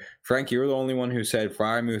there. Frank, you were the only one who said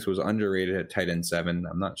Freiermuth was underrated at tight end 7.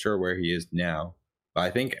 I'm not sure where he is now, but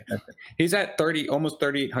I think he's at almost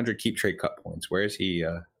 3,800 keep trade cut points. Where is he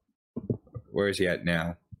at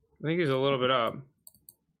now? I think he's a little bit up.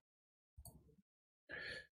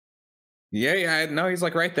 Yeah, no, he's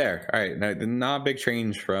like right there. All right, not a big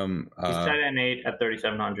change from. He's tight end 8 at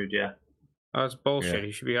 3,700. Yeah. Oh, that's bullshit. Yeah.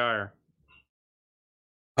 He should be higher.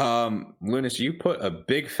 Lunas, you put a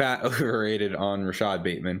big fat overrated on Rashad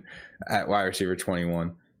Bateman at wide receiver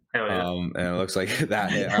 21. Hell yeah. And it looks like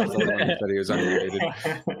that hit. I was the one who said he was underrated.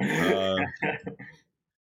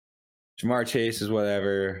 Jamar Chase is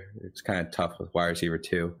whatever. It's kind of tough with wide receiver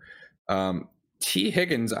 2. T.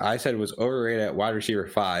 Higgins, I said was overrated at wide receiver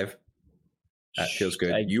 5. That feels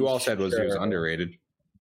good. You all said he was underrated.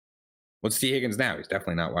 What's T. Higgins now? He's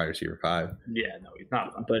definitely not wide receiver 5. Yeah, no, he's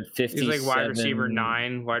not. But 57. He's like wide receiver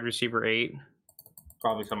 9, wide receiver 8.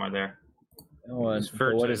 Probably somewhere there.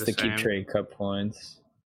 What is the keep trade cut points?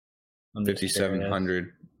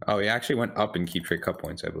 5,700. Oh, he actually went up in keep trade cut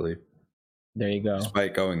points, I believe. There you go.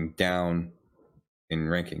 Despite going down in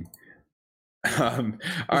ranking. All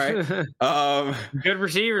right. Good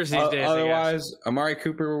receivers these days. Otherwise, Amari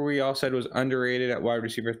Cooper, we all said was underrated at wide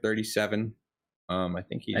receiver 37. I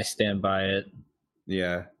think I stand by it.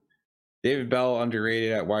 Yeah. David Bell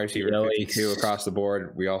underrated at wide receiver 52 across the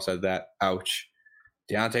board. We all said that. Ouch.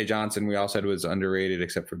 Deontay Johnson, we all said was underrated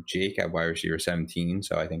except for Jake at wide receiver 17.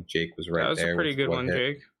 So I think Jake was right there. That was a pretty good one,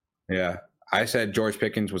 Jake. Yeah. I said George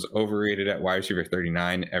Pickens was overrated at wide receiver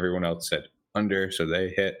 39. Everyone else said under, so they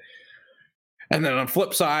hit. And then on the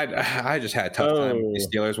flip side, I just had a tough time with the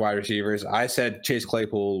Steelers wide receivers. I said Chase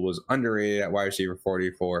Claypool was underrated at wide receiver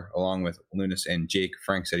 44, along with Lunas and Jake.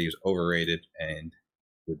 Frank said he was overrated and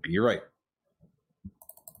would be right.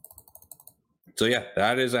 So, yeah,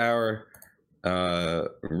 that is our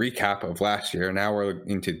recap of last year. Now we're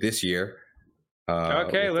into this year.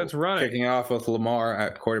 Okay, let's run it. Kicking off with Lamar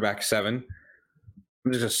at quarterback 7.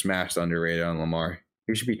 I'm just smashed underrated on Lamar.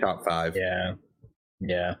 He should be top 5.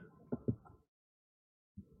 Yeah.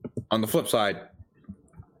 On the flip side,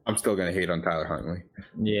 I'm still going to hate on Tyler Huntley.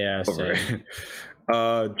 Yeah.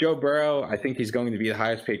 Joe Burrow, I think he's going to be the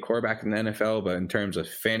highest paid quarterback in the NFL, but in terms of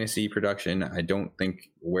fantasy production, I don't think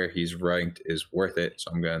where he's ranked is worth it.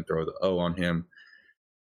 So I'm going to throw the O on him.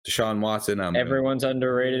 Deshaun Watson. Everyone's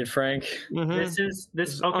underrated, Frank. Mm-hmm. This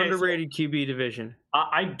is underrated QB division.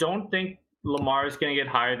 I don't think Lamar is going to get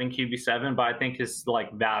higher than QB7, but I think his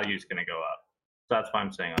value is going to go up. So that's why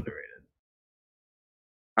I'm saying underrated.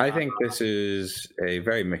 I think this is a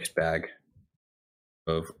very mixed bag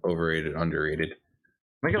of overrated, underrated.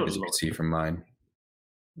 As you can see from mine.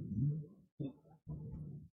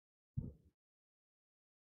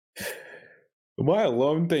 Am I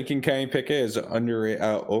alone thinking Kenny Pickett is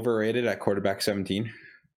overrated at quarterback 17?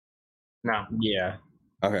 No. Yeah.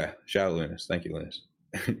 Okay. Shout out Lunas. Thank you, Lunas.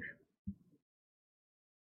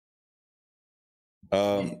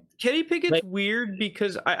 Kenny Pickett's weird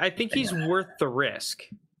because I think he's worth the risk.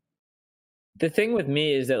 The thing with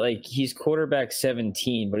me is that he's quarterback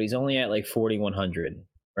 17, but he's only at 4,100,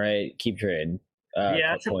 right? Keep trade.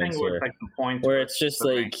 That's the thing with the points. Where it's just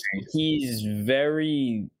he's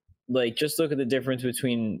very just look at the difference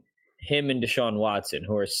between him and Deshaun Watson,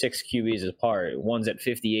 who are 6 QBs apart. One's at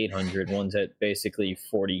 5,800, one's at basically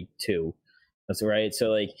 42. That's right.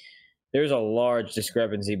 So there's a large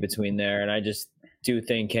discrepancy between there, and I just do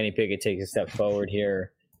think Kenny Pickett takes a step forward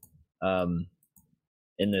here.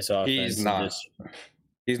 In this offense,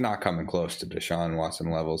 he's not coming close to Deshaun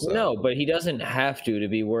Watson levels. Though. No, but he doesn't have to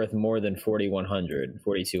be worth more than 4,100,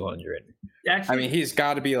 4,200. I mean, he's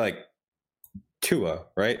got to be Tua,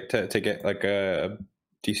 right, to get a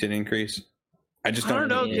decent increase. I don't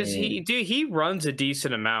know because he runs a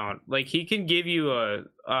decent amount. He can give you a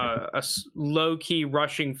low key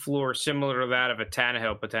rushing floor similar to that of a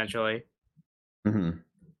Tannehill potentially. Mm-hmm.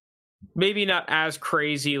 Maybe not as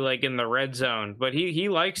crazy in the red zone, but he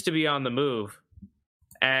likes to be on the move.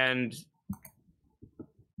 And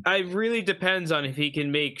it really depends on if he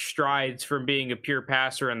can make strides from being a pure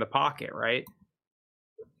passer in the pocket, right?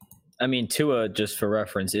 I mean, Tua, just for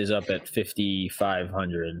reference, is up at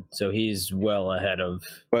 5,500, so he's well ahead of.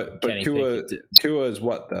 But Kenny Tua Pickett. Tua is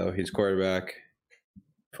what though? He's quarterback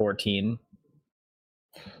 14.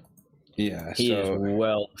 Yeah, he is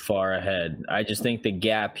well far ahead. I just think the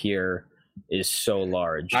gap here is so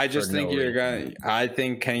large. I just think I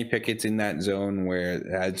think Kenny Pickett's in that zone where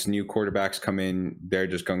as new quarterbacks come in, they're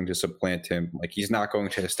just going to supplant him. Like he's not going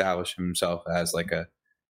to establish himself as like a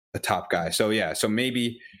top guy. So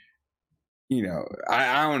maybe,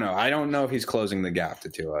 I don't know. I don't know if he's closing the gap to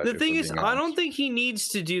Tua. The thing is, I don't think he needs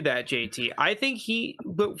to do that, JT. I think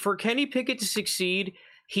but for Kenny Pickett to succeed,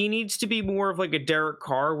 he needs to be more of like a Derek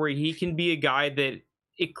Carr, where he can be a guy that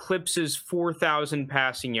eclipses 4,000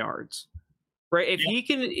 passing yards. Right? If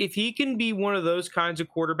he can be one of those kinds of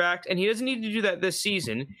quarterbacks, and he doesn't need to do that this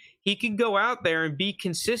season, he can go out there and be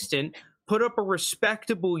consistent, put up a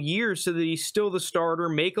respectable year so that he's still the starter,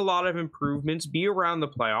 make a lot of improvements, be around the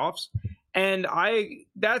playoffs. And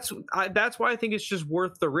that's why I think it's just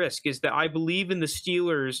worth the risk, is that I believe in the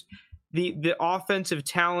Steelers, the offensive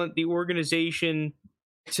talent, the organization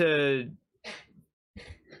to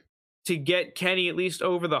get Kenny at least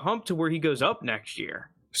over the hump to where he goes up next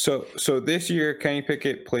year. So this year, Kenny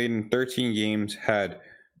Pickett played in 13 games, had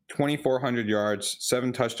 2,400 yards,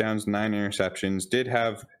 7 touchdowns, 9 interceptions, did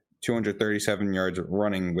have 237 yards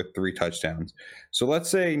running with 3 touchdowns. So let's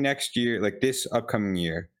say next year, like this upcoming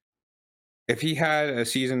year, if he had a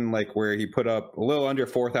season like where he put up a little under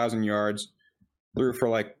 4,000 yards, threw for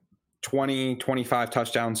like 20, 25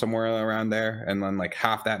 touchdowns, somewhere around there, and then like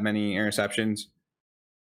half that many interceptions,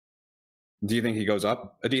 do you think he goes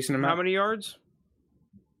up a decent amount? How many yards?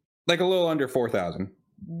 Like a little under 4,000.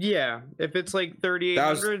 Yeah, if it's like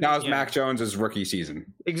 3,800. That was Mac Jones' rookie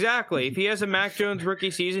season. Exactly. If he has a Mac Jones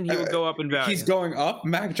rookie season, he will go up in value. He's going up.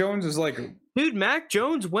 Mac Jones is like... Dude, Mac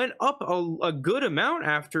Jones went up a good amount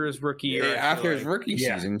after his rookie year. Yeah, after his rookie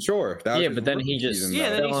season, sure. But then he just season,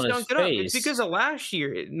 then he stunk it up. It's because of last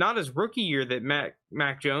year, not his rookie year, that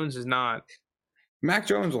Mac Jones is not. Mac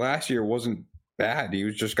Jones last year wasn't bad. He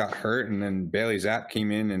just got hurt, and then Bailey Zapp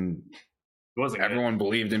came in, and everyone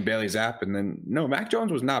believed in Bailey Zapp. And then Mac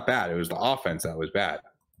Jones was not bad. It was the offense that was bad.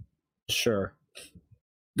 Sure.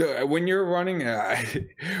 When you're running draws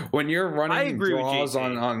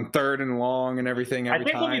on 3rd and long and everything, I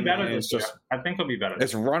think he'll be better this year. I think he'll be better.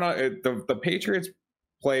 It's the Patriots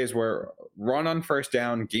plays where run on first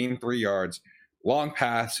down, gain 3 yards, long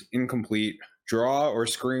pass, incomplete, draw or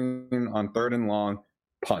screen on 3rd and long,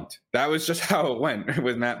 punt. That was just how it went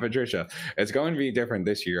with Matt Patricia. It's going to be different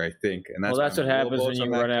this year, I think. And that's what happens when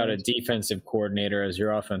you run out a defensive coordinator as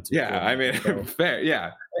your offensive. Yeah, I mean, fair.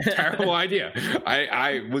 Yeah, terrible idea.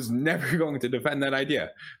 I was never going to defend that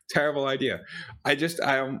idea. Terrible idea.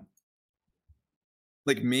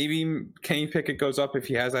 Like maybe Kenny Pickett goes up if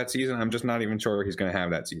he has that season. I'm just not even sure he's going to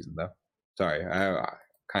have that season though. Sorry, I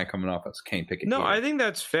kind of coming off as Kenny Pickett. No, I think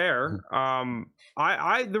that's fair.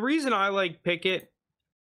 The reason I like Pickett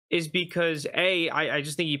is because I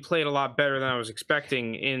just think he played a lot better than I was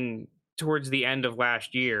expecting towards the end of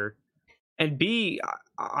last year, and B,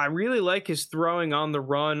 I really like his throwing on the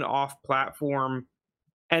run off platform,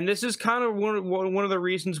 and this is kind of one of the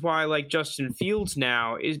reasons why I like Justin Fields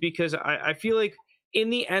now, is because I feel like in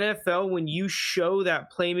the NFL, when you show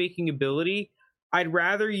that playmaking ability, I'd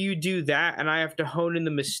rather you do that and I have to hone in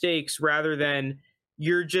the mistakes rather than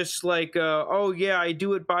you're just like, I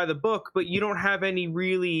do it by the book, but you don't have any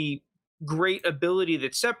really great ability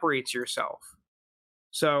that separates yourself.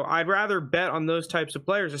 So I'd rather bet on those types of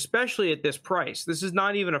players, especially at this price. This is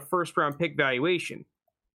not even a first-round pick valuation.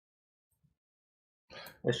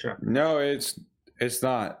 That's true. No, it's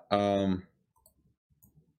not.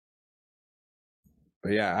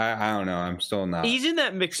 But yeah, I don't know. I'm still not. He's in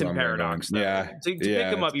that Mixon paradox, though. Yeah. To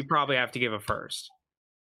pick him up, you probably have to give a first.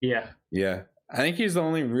 Yeah. Yeah. I think he's the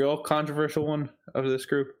only real controversial one of this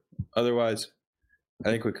group. Otherwise, I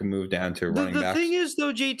think we can move down to running backs. The thing is,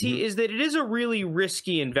 though, JT, is that it is a really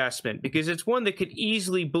risky investment because it's one that could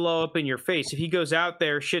easily blow up in your face. If he goes out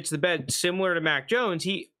there, shits the bed, similar to Mac Jones,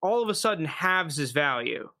 he all of a sudden halves his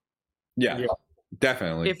value. Yeah,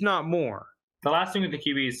 definitely. If not more. The last thing with the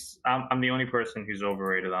QBs, I'm the only person who's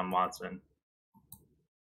overrated on Watson.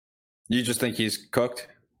 You just think he's cooked?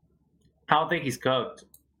 I don't think he's cooked.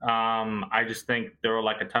 I just think there are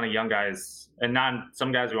like a ton of young guys, and not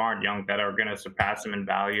some guys who aren't young, that are going to surpass him in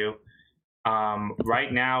value.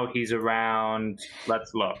 Right now, he's around.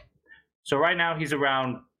 Let's look. So right now, he's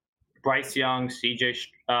around Bryce Young, CJ.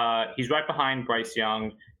 He's right behind Bryce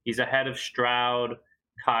Young. He's ahead of Stroud,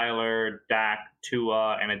 Kyler, Dak,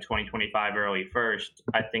 Tua, and a 2025 early first.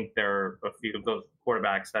 I think there are a few of those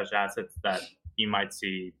quarterbacks as assets that you might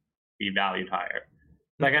see be valued higher.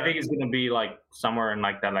 Like, I think he's going to be like somewhere in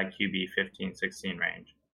like that like QB 15, 16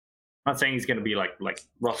 range. I'm not saying he's going to be like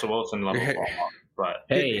Russell Wilson level, but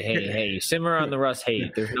hey, simmer on the Russ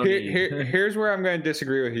hate. There's no need. Here's where I'm going to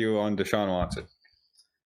disagree with you on Deshaun Watson.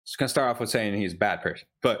 Just gonna start off with saying he's a bad person,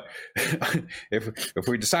 but if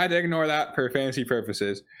we decide to ignore that for fantasy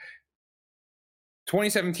purposes,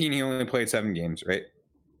 2017 he only played 7 games, right?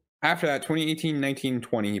 After that, 2018, 19,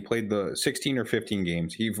 20, he played the 16 or 15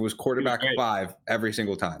 games. He was quarterback 5 every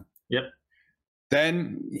single time. Yep.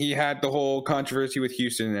 Then he had the whole controversy with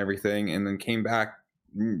Houston and everything, and then came back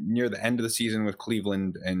near the end of the season with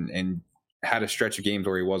Cleveland and had a stretch of games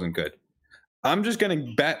where he wasn't good. I'm just going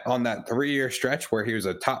to bet on that 3-year stretch where he was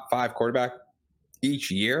a top 5 quarterback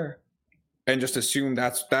each year and just assume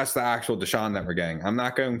that's the actual Deshaun that we're getting. I'm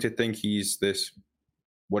not going to think he's this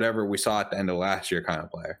whatever we saw at the end of last year kind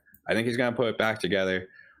of player. I think he's going to put it back together.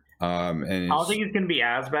 And I don't think he's going to be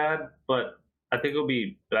as bad, but I think it'll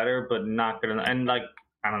be better, but not good enough. And like,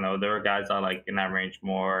 I don't know, there are guys that are like in that range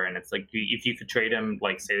more. And it's like, if you could trade him,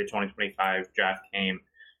 like say the 2025 draft came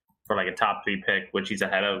for like a top 3 pick, which he's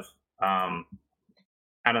ahead of, I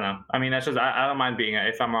don't know. I mean, that's just, I don't mind being,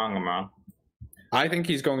 if I'm wrong, I'm wrong. I think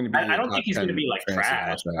he's going to be, I don't think he's going to be like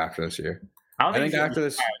trash after this year. I think after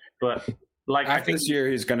this, but like after this year,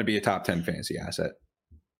 he's going to be a top 10 fantasy asset.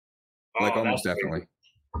 Like almost definitely.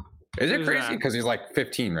 Crazy. Is it crazy? Because he's like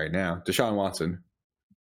 15 right now. Deshaun Watson.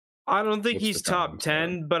 I don't think he's top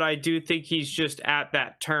 10, but I do think he's just at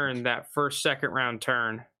that turn, that first, second round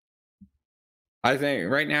turn. I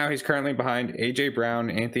think right now he's currently behind A.J. Brown,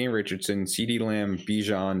 Anthony Richardson, CeeDee Lamb,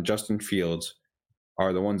 Bijan, Justin Fields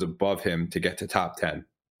are the ones above him to get to top 10.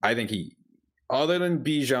 I think he, other than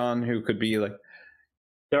Bijan, who could be like,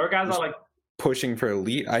 there are guys that like pushing for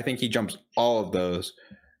elite. I think he jumps all of those.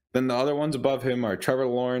 Then the other ones above him are Trevor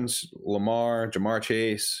Lawrence, Lamar, Jamar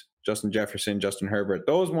Chase, Justin Jefferson, Justin Herbert.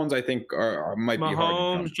 Those ones I think might be hard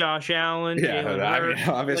to Mahomes, Josh Allen, yeah, I mean,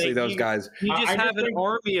 obviously like, those guys. You just have an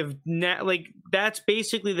army of like that's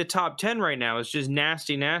basically the top 10 right now. It's just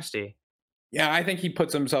nasty. Yeah, I think he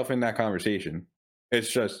puts himself in that conversation.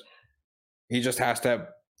 It's just he just has to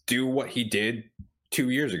do what he did 2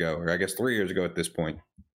 years ago, or I guess 3 years ago at this point.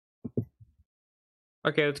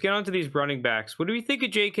 Okay, let's get on to these running backs. What do we think of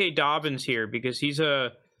J.K. Dobbins here? Because he's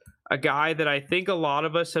a guy that I think a lot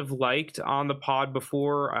of us have liked on the pod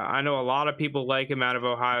before. I know a lot of people like him out of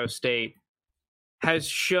Ohio State. Has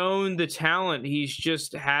shown the talent. He's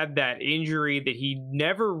just had that injury that he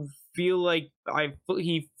never feel like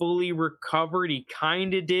he fully recovered. He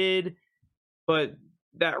kind of did, but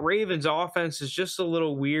that Ravens offense is just a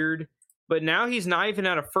little weird. But now he's not even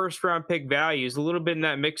at a first-round pick value. He's a little bit in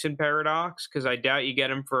that Mixon paradox because I doubt you get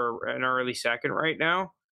him for an early second right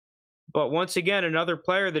now. But once again, another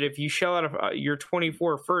player that if you shell out your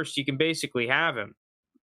 24 first, you can basically have him.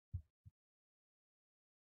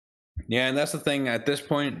 Yeah, and that's the thing. At this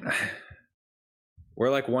point,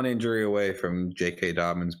 we're like one injury away from J.K.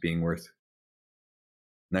 Dobbins being worth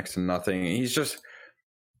next to nothing.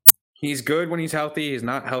 He's good when he's healthy. He's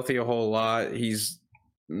not healthy a whole lot. He's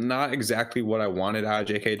not exactly what I wanted out of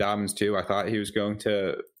J.K. Dobbins, too. I thought he was going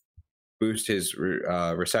to boost his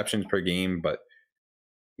receptions per game, but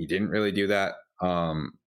he didn't really do that.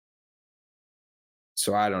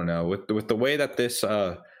 So I don't know. With the way that this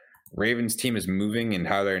Ravens team is moving and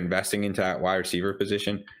how they're investing into that wide receiver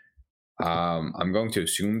position, I'm going to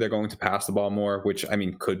assume they're going to pass the ball more, which, I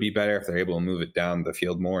mean, could be better if they're able to move it down the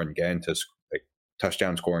field more and get into like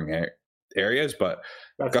touchdown scoring areas. But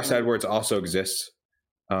Gus Edwards also exists.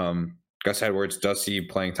 Gus Edwards does see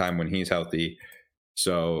playing time when he's healthy.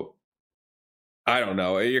 So I don't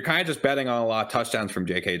know. You're kind of just betting on a lot of touchdowns from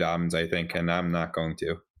J.K. Dobbins, I think, and I'm not going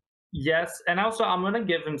to. Yes, and also I'm going to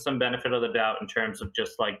give him some benefit of the doubt in terms of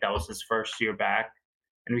just like that was his first year back.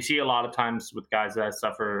 And we see a lot of times with guys that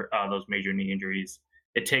suffer those major knee injuries,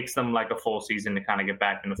 it takes them like a full season to kind of get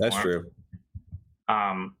back into form. That's true.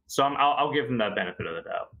 So I'll give him that benefit of the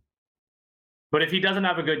doubt. But if he doesn't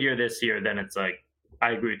have a good year this year, then it's like,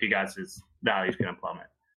 I agree with you guys, his value is going to plummet.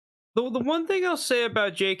 The one thing I'll say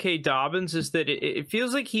about J.K. Dobbins is that it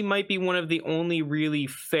feels like he might be one of the only really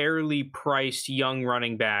fairly priced young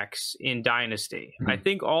running backs in Dynasty. Mm-hmm. I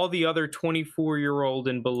think all the other 24-year-old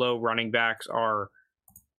and below running backs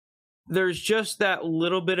there's just that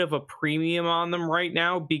little bit of a premium on them right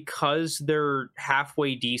now because they're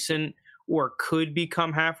halfway decent or could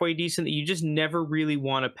become halfway decent that you just never really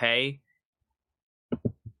want to pay.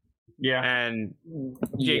 Yeah. And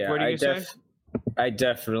Jake, what do you say? I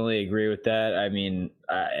definitely agree with that. I mean,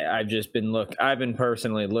 I've been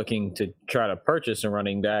personally looking to try to purchase a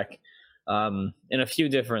running back in a few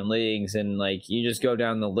different leagues, and like you just go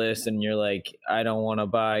down the list and you're like, I don't want to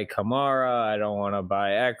buy Kamara, I don't want to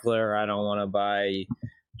buy Eckler, I don't want to buy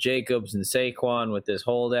Jacobs and Saquon with this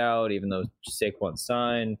holdout, even though Saquon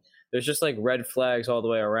signed. There's just like red flags all the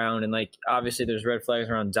way around, and like obviously there's red flags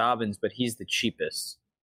around Dobbins, but he's the cheapest.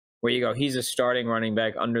 where you go, he's a starting running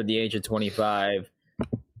back under the age of 25,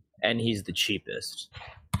 and he's the cheapest.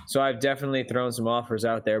 So I've definitely thrown some offers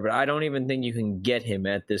out there, but I don't even think you can get him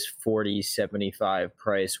at this 40-75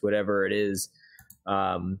 price, whatever it is.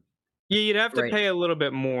 Yeah, you'd have to pay a little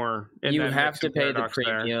bit more. You have to pay the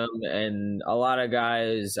premium, and a lot of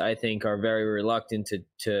guys, I think, are very reluctant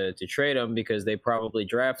to trade him because they probably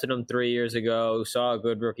drafted him 3 years ago, saw a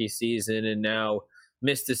good rookie season, and now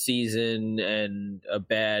missed a season and a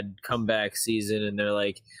bad comeback season, and they're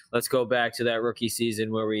like, let's go back to that rookie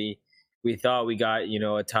season where we thought we got, you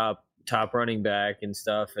know, a top running back and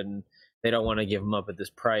stuff, and they don't want to give him up at this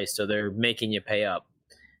price, so they're making you pay up.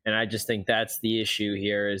 And I just think that's the issue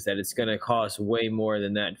here, is that it's going to cost way more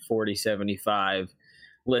than that 40-75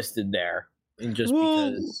 listed there. And just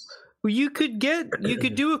because you could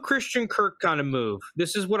do a Christian Kirk kind of move.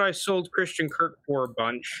 This is what I sold Christian Kirk for a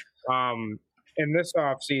bunch in this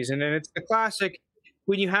offseason. And it's the classic,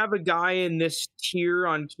 when you have a guy in this tier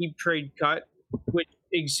on Keep Trade Cut, which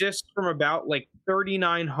exists from about like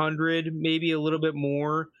 3,900, maybe a little bit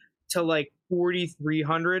more, to like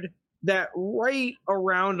 4,300. That right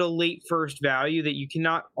around a late first value that you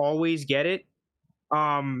cannot always get it.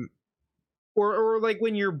 Or like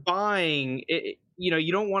when you're buying it, you know,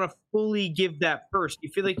 you don't want to fully give that first. You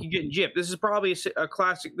feel like you're getting gypped. This is probably a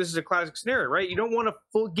classic scenario, right? You don't want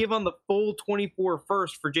to give on the full 24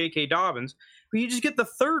 first for J.K. Dobbins, but you just get the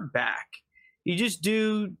third back. You just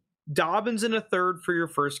do Dobbins in a third for your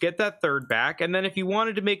first, get that third back. And then if you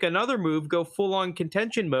wanted to make another move, go full on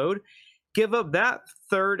contention mode, give up that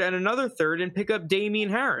third and another third and pick up Damian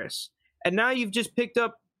Harris. And now you've just picked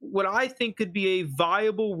up what I think could be a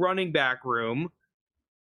viable running back room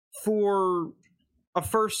for a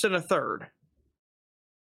first and a third.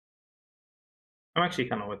 I'm actually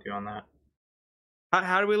kind of with you on that.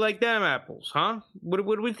 How do we like them apples, huh? What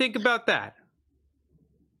do we think about that?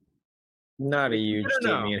 Not a huge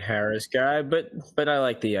Damian Harris guy, but I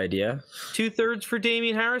like the idea. 2/3 for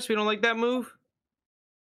Damian Harris? We don't like that move?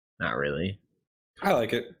 Not really. I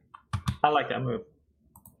like it. I like that move.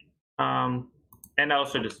 And I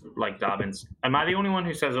also just like Dobbins. Am I the only one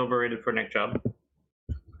who says overrated for Nick Chubb?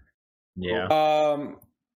 Yeah.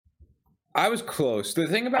 I was close. The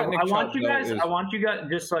thing about Nick Chubb, I want you guys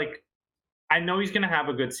just like, I know he's going to have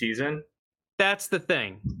a good season. That's the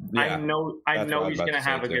thing. Yeah, I know he's going to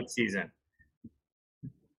have a good season.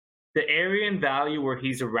 The area and value where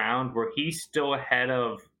he's around, where he's still ahead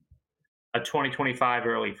of a 2025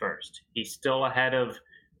 early first. He's still ahead of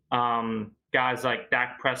guys like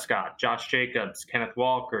Dak Prescott, Josh Jacobs, Kenneth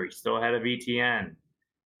Walker. He's still ahead of ETN.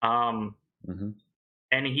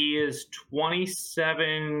 And he is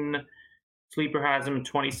 27. Sleeper has him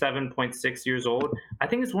 27.6 years old. I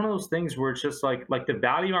think it's one of those things where it's just like the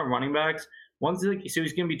value on running backs. Once so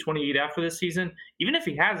he's going to be 28 after this season. Even if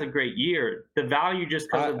he has a great year, the value just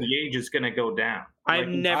because of the age is going to go down.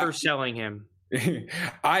 I'm never selling him.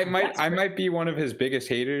 I might be one of his biggest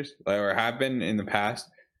haters, or have been in the past,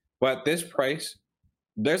 but at this price,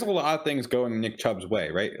 there's a lot of things going Nick Chubb's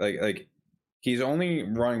way, right? Like he's only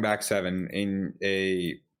running back 7 in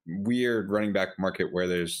a weird running back market where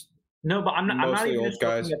there's no, but I'm not even just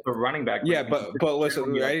looking at the running back. Yeah, but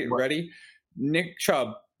listen, ready? Nick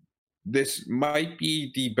Chubb, this might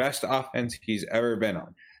be the best offense he's ever been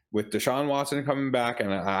on, with Deshaun Watson coming back,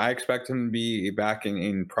 and I expect him to be back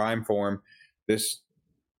in prime form. This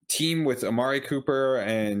team with Amari Cooper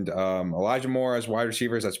and Elijah Moore as wide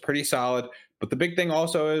receivers, that's pretty solid. But the big thing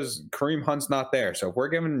also is Kareem Hunt's not there. So if we're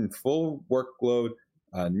given full workload,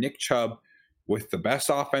 Nick Chubb, with the best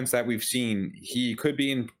offense that we've seen, he could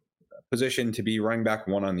be in position to be running back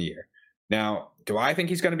 1 on the year. Now, do I think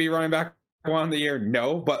he's going to be running back 1 on the year?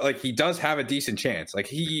 No, but like he does have a decent chance. Like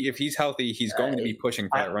if he's healthy, he's going to be pushing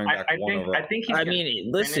for that running back 1 overall. I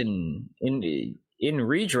mean, listen, in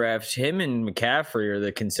redraft, him and McCaffrey are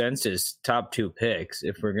the consensus top 2 picks.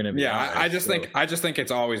 If we're gonna be honest. I just think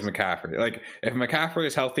it's always McCaffrey. Like if McCaffrey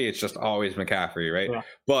is healthy, it's just always McCaffrey, right? Yeah.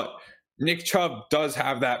 But Nick Chubb does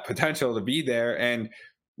have that potential to be there, and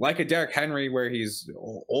like a Derrick Henry, where he's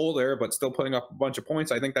older but still putting up a bunch of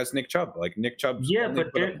points, I think that's Nick Chubb. Like Nick Chubb's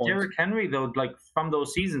but Derrick Henry though, like from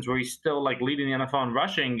those seasons where he's still like leading the NFL in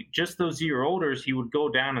rushing, just those year olders, he would go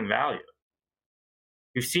down in value.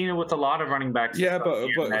 You've seen it with a lot of running backs. Yeah, but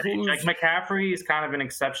like McCaffrey is kind of an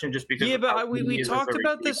exception just because. Yeah, but we talked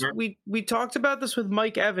about this. We talked about this with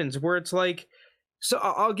Mike Evans, where it's like, so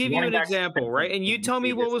I'll give you an example, right? And you tell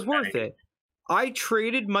me what was worth it. I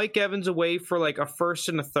traded Mike Evans away for like a first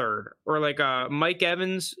and a third, or like a Mike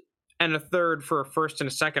Evans and a third for a first and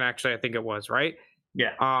a second. Actually, I think it was right.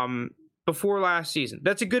 Yeah. Before last season,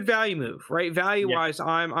 that's a good value move, right? Value wise,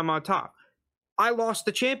 I'm on top. I lost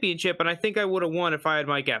the championship, and I think I would have won if I had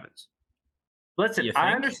Mike Evans. Listen, You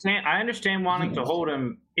I think? understand wanting to hold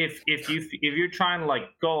him if you're trying to like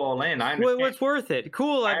go all in. I understand. Well, what's worth it?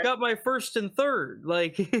 Cool, I've got my first and third.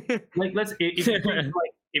 Like, Like let's if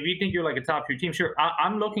you think you're like a top tier team, sure.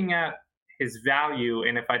 I'm looking at his value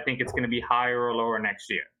and if I think it's going to be higher or lower next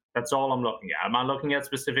year. That's all I'm looking at. I'm not looking at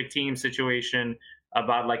specific team situation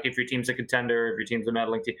about like if your team's a contender, if your team's a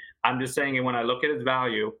meddling team. I'm just saying when I look at his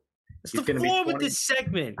value, it's he's the going to be flaw 20. with this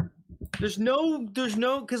segment. There's no,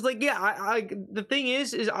 because like, yeah, I the thing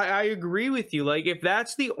is I agree with you. Like, if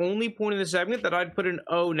that's the only point in the segment, that I'd put an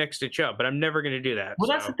O next to Chubb, but I'm never going to do that. Well,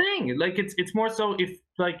 that's the thing. Like, it's more so if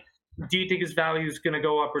like, do you think his value is going to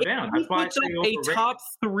go up or down? He That's why I puts say up a overrated. top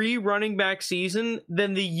 3 running back season,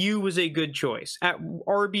 then the U was a good choice at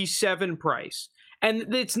RB7 price.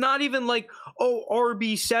 And it's not even like, oh,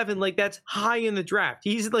 RB7, like that's high in the draft.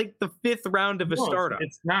 He's like the 5th round of a startup.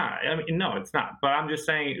 It's not. I mean, no, it's not. But I'm just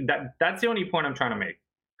saying that's the only point I'm trying to make.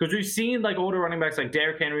 Because we've seen like older running backs like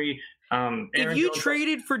Derrick Henry. If you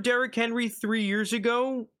traded for Derrick Henry 3 years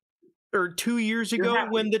ago or 2 years ago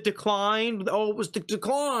when the decline, it was the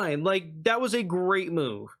decline. Like that was a great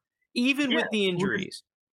move, even with the injuries.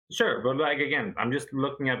 Sure, but like again, I'm just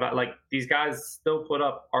looking at like these guys still put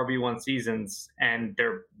up RB1 seasons and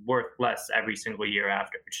they're worth less every single year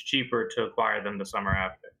after. It's cheaper to acquire them the summer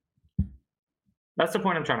after. That's the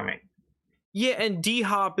point I'm trying to make. Yeah, and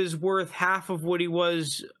D-Hop is worth half of what he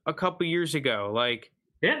was a couple years ago. Like,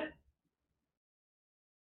 yeah.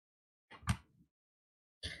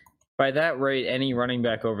 By that rate, any running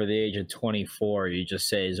back over the age of 24, you just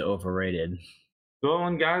say is overrated. Well,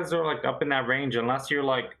 when guys are like up in that range, unless you're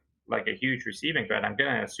like a huge receiving threat, I'm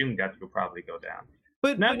gonna assume that you'll probably go down.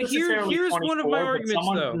 But here's one of my arguments,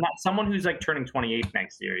 though. Someone who's like turning 28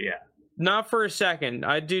 next year, yeah. Not for a second.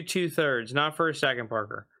 I'd do 2/3. Not for a second,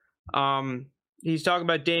 Parker. He's talking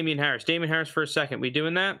about Damian Harris. Damian Harris for a second. We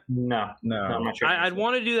doing that? No. I'm not sure. I'd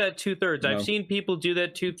want to do that 2/3. No. I've seen people do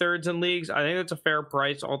that 2/3 in leagues. I think that's a fair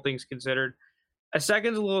price, all things considered. A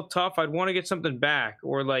second's a little tough. I'd want to get something back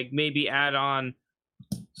or like maybe add on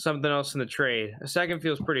something else in the trade. A second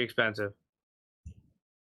feels pretty expensive.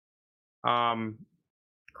 Crap.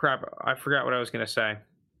 I forgot what I was going to say.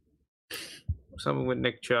 Something with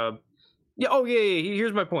Nick Chubb. Yeah. Oh, yeah.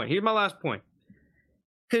 Here's my point. Here's my last point.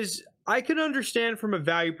 Because I can understand from a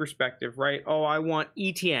value perspective, right? Oh, I want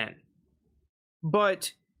ETN.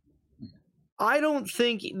 But I don't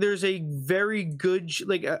think there's a very good,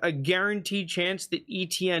 like a guaranteed chance that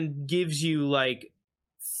ETN gives you like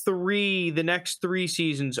the next 3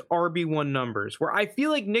 seasons RB1 numbers, where I feel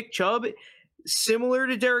like Nick Chubb, similar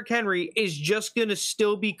to Derrick Henry, is just going to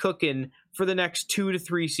still be cooking for the next 2 to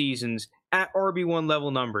 3 seasons at RB1 level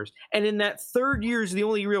numbers. And in that 3rd year is the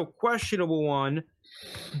only real questionable one,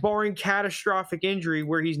 barring catastrophic injury,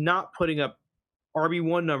 where he's not putting up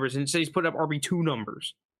RB1 numbers and instead he's putting up RB2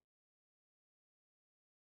 numbers.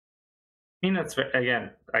 I mean, that's again,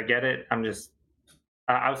 I get it. I'm just,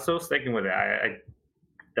 I was still sticking with it.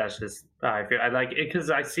 That's just I feel I like it because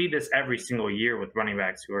I see this every single year with running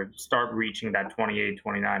backs who start reaching that 28,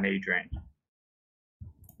 29 age range.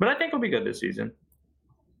 But I think he'll be good this season.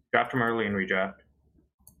 Draft him early and redraft.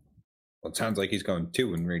 Well, it sounds like he's going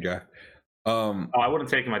 2 in redraft. I wouldn't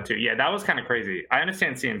take him at 2. Yeah, that was kind of crazy. I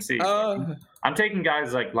understand CMC. I'm taking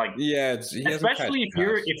guys like yeah, especially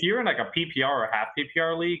if you're in like a PPR or half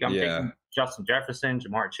PPR league. I'm taking Justin Jefferson,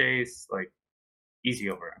 Jamar Chase, like easy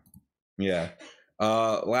over him. Yeah.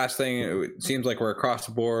 Last thing, it seems like we're across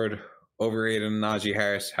the board overrated Najee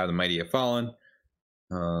Harris. How the mighty have fallen.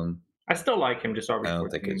 I still like him. Just over. I don't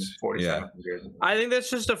think it's 47 years. I think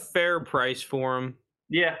that's just a fair price for him.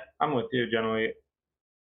 Yeah, I'm with you generally.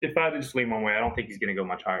 If I had to just lean one way, I don't think he's going to go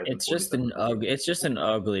much higher. It's just an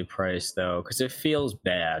ugly price though, because it feels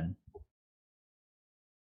bad.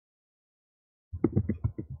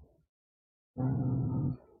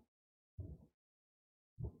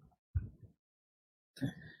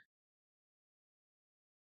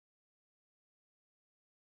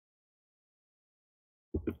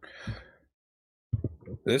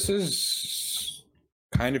 This is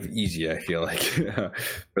kind of easy, I feel like, for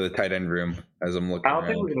the tight end room as I'm looking I don't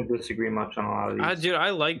around. think we're going to disagree much on a lot of these. Dude,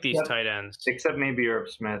 I like these tight ends. Except maybe Herb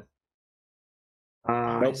Smith.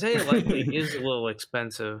 Isaiah Likely is a little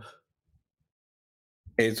expensive.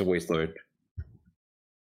 It's a waste load.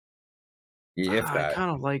 If that. I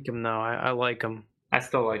kind of like him, though. I like him. I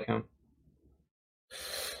still like him.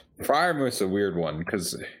 Fryermuth's a weird one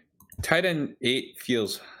because tight end 8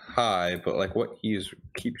 feels high, but like what he's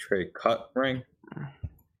keep trade cut ring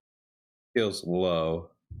feels low.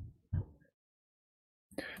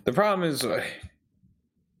 The problem is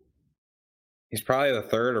He's probably the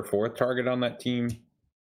third or fourth target on that team. And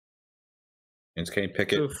it's Kenny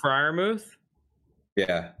Pickett. So Freiermuth?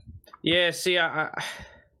 Yeah. Yeah, see, I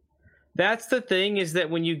that's the thing, is that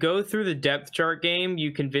when you go through the depth chart game,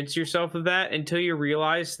 you convince yourself of that until you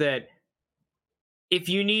realize that if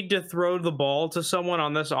you need to throw the ball to someone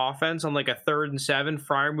on this offense on like a 3rd and 7,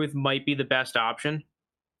 Freiermuth might be the best option.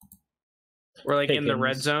 Or like in the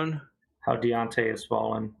red zone. How Deontay has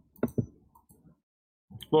fallen.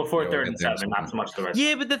 Well, for 3rd and 7, not so much the rest.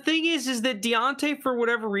 Yeah, but the thing is that Deontay, for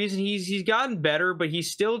whatever reason, he's gotten better, but he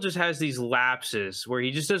still just has these lapses where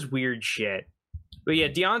he just does weird shit. But yeah,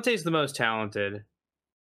 Deontay's the most talented.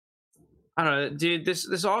 I don't know, dude.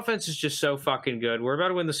 This offense is just so fucking good. We're about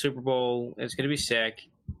to win the Super Bowl. It's gonna be sick.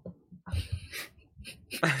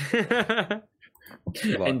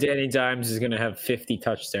 And Danny Dimes is gonna have 50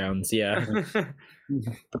 touchdowns. Yeah.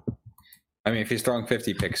 I mean, if he's throwing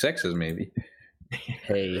 50 pick sixes, maybe.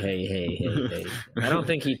 Hey. I don't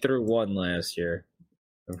think he threw one last year.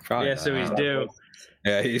 Probably yeah, so he's due.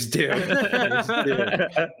 Yeah, he's due.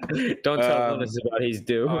 Don't tell us about he's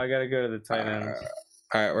due. Oh, I gotta go to the tight ends.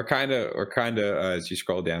 All right, we're kind of as you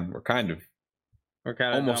scroll down, we're kind of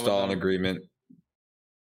almost all in agreement.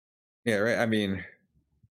 Yeah, right. I mean,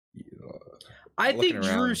 I think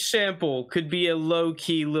Drew Sample could be a low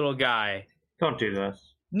key little guy. Don't do this.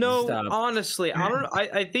 No, Stop. honestly, I don't.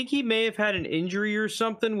 I think he may have had an injury or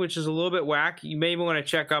something, which is a little bit whack. You may want to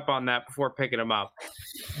check up on that before picking him up.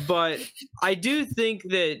 But I do think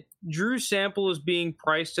that Drew Sample is being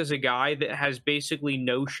priced as a guy that has basically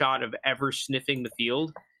no shot of ever sniffing the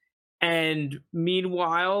field. And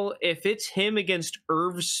meanwhile, if it's him against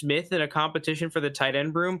Irv Smith in a competition for the tight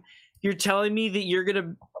end room, you're telling me that you're going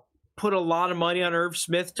to put a lot of money on Irv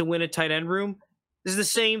Smith to win a tight end room? This is the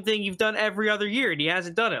same thing you've done every other year, and he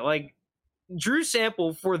hasn't done it. Like, Drew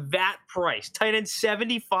Sample for that price, tight end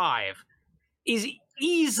 75, is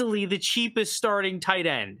easily the cheapest starting tight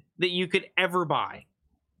end that you could ever buy.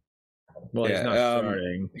 Well, he's not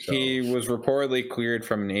starting. So. He was reportedly cleared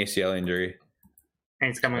from an ACL injury. And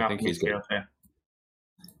he's coming off ACL, yeah.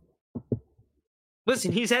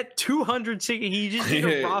 Listen, he's at 200. He just need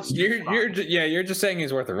a roster spot. You're just saying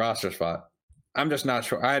he's worth a roster spot. I'm just not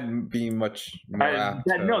sure. I'd be much more apt.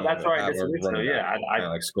 No, that's why I disagree. So yeah, I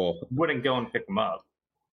like school. Wouldn't go and pick him up,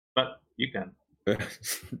 but you can.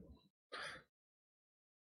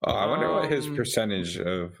 I wonder what his percentage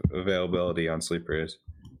of availability on Sleeper is.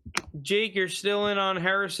 Jake, you're still in on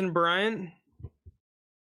Harrison Bryant?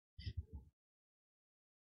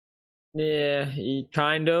 Yeah,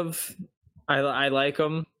 kind of. I like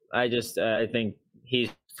him. I think he's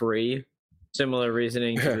free. Similar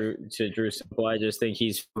reasoning to Drew Sample. I just think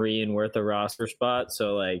he's free and worth a roster spot.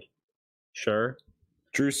 So, like, sure.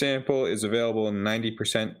 Drew Sample is available in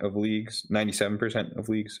 90% of leagues, 97% of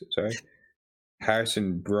leagues. Sorry.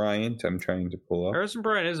 Harrison Bryant, I'm trying to pull up. Harrison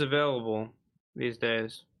Bryant is available these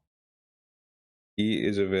days. He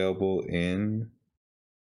is available in.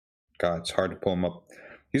 God, it's hard to pull him up.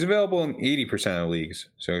 He's available in 80% of leagues.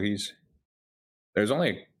 So there's only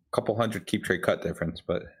a couple hundred keep trade cut difference,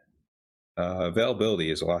 but availability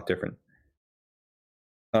is a lot different.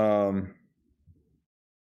 Yeah,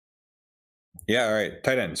 all right.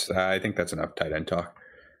 Tight ends. I think that's enough tight end talk.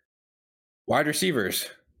 Wide receivers.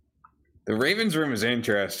 The Ravens room is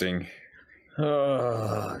interesting.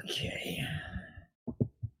 Okay.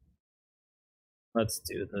 Let's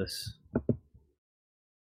do this.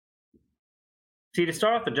 See, to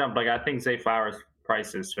start off the jump, like, I think Zay Flowers'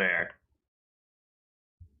 price is fair.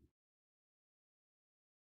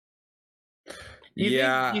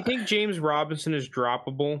 You think James Robinson is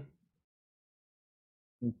droppable?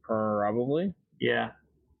 Probably. Yeah.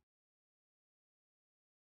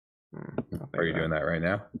 Are you doing that right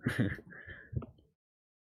now?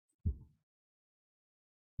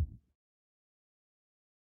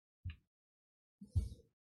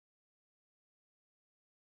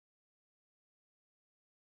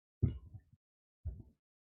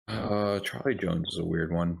 Charlie Jones is a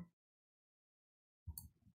weird one.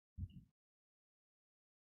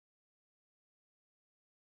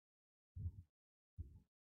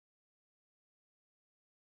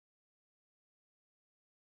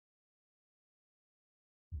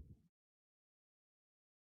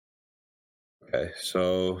 Okay,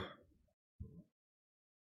 so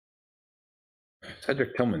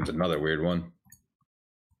Cedric Tillman's another weird one.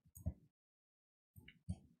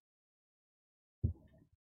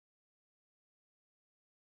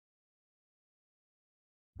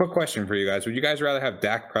 Quick question for you guys. Would you guys rather have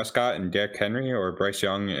Dak Prescott and Derrick Henry or Bryce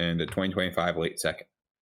Young in the 2025 late second?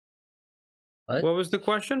 What was the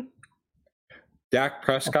question? Dak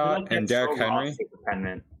Prescott and Derrick Henry.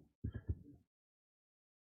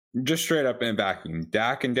 Just straight up in backing.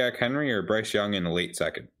 Dak and Derrick Henry or Bryce Young in the late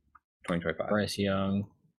second, 2025? Bryce Young.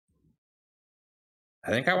 I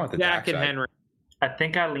think I want the Dak and side. Henry. I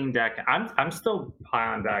think I lean Dak. I'm still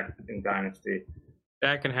high on Dak in Dynasty.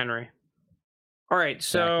 Dak and Henry. All right,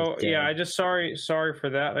 so yeah, I just sorry for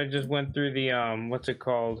that. I just went through the what's it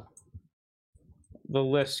called? The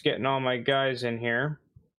list, getting all my guys in here.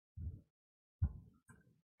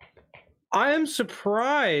 I am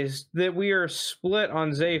surprised that we are split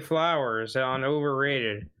on Zay Flowers on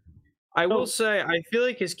overrated. I will say I feel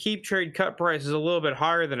like his keep trade cut price is a little bit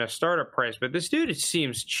higher than a startup price, but this dude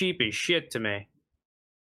seems cheap as shit to me.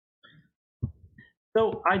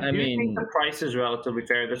 So I mean, think the price is relatively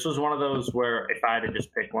fair. This was one of those where if I had to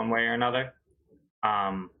just pick one way or another,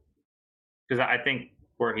 because I think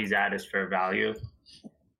where he's at is fair value,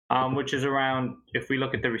 which is around, if we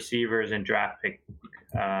look at the receivers and draft pick,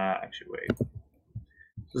 actually wait.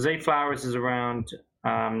 So Zay Flowers is around,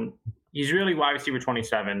 he's really wide receiver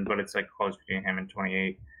 27, but it's like close between him and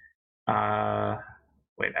 28.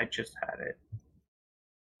 Wait, I just had it.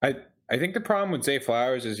 I think the problem with Zay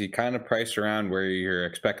Flowers is he kind of priced around where you're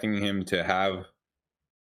expecting him to have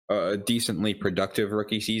a decently productive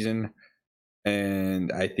rookie season.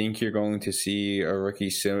 And I think you're going to see a rookie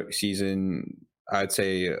season, I'd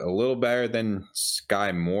say a little better than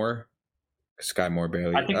Sky Moore. Sky Moore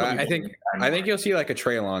barely. I think you'll see like a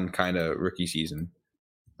Treylon kind of rookie season,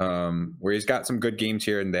 where he's got some good games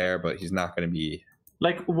here and there, but he's not going to be.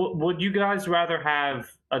 Like, would you guys rather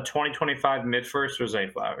have a 2025 mid-first or Zay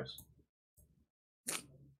Flowers?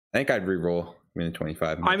 I think I'd re-roll in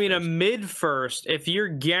 25. I mean, a mid-first, if you're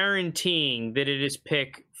guaranteeing that it is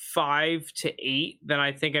pick 5 to 8, then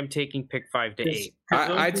I think I'm taking pick 5 to 8.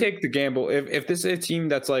 I take the gamble. If this is a team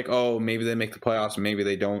that's like, oh, maybe they make the playoffs, maybe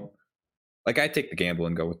they don't. Like, I take the gamble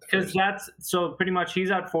and go with the first. Because that's, so pretty much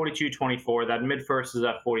he's at 42.24. That mid-first is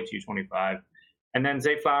at 42.25. And then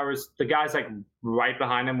Zay Flowers, the guys like right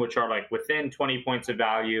behind him, which are like within 20 points of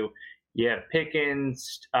value. You have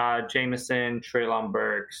Pickens, Jameson, Treylon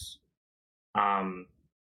Burks.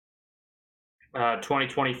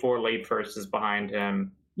 2024 late first is behind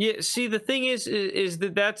him. Yeah, see, the thing is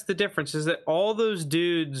that that's the difference, is that all those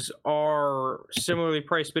dudes are similarly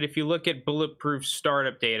priced. But if you look at Bulletproof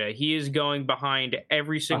startup data, he is going behind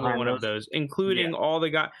every single one of those, including all the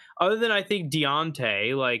guys. Other than, I think,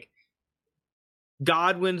 Deontay, like,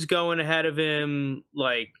 Godwin's going ahead of him,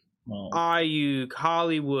 like, Ayuk,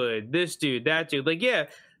 Hollywood, this dude, that dude. Like, yeah,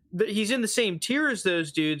 he's in the same tier as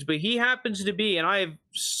those dudes, but he happens to be, and I have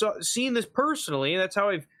seen this personally, and that's how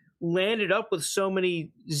I've landed up with so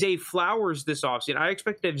many Zay Flowers this offseason. I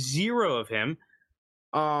expected to have 0 of him.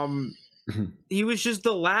 He was just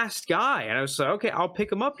the last guy, and I was like, okay, I'll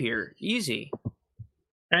pick him up here. Easy.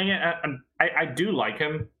 And yeah, I do like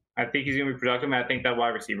him. I think he's going to be productive, and I think that wide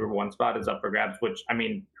receiver 1 spot is up for grabs, which, I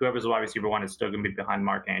mean, whoever's the wide receiver 1 is still going to be behind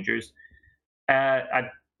Mark Andrews. I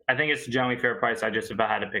think it's a generally fair price. If I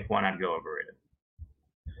had to pick one, I'd go overrated.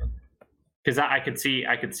 Because I could see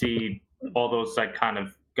all those like kind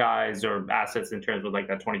of guys or assets in terms of like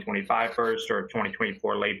that 2025 first or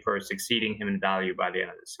 2024 late first exceeding him in value by the end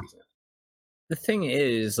of the season. The thing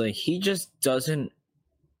is, like, he just doesn't.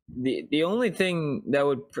 The only thing that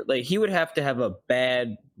would, like, he would have to have a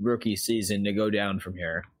bad rookie season to go down from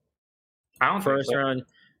here. I don't first think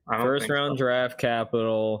so. First round draft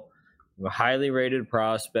capital, a highly rated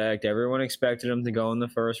prospect. Everyone expected him to go in the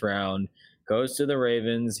first round. Goes to the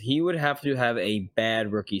Ravens. He would have to have a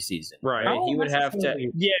bad rookie season, right? He would have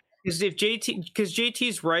to. Yeah, because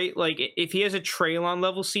JT's right. Like, if he has a Treylon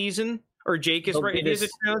level season, or Jake is right, if he has a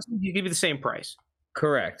Treylon season, he could be the same price.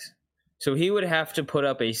 Correct. So he would have to put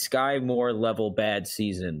up a Sky Moore level bad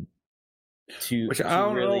season to. Which I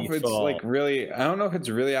don't know if it's like really. I don't know if it's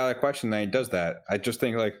really out of the question that he does that. I just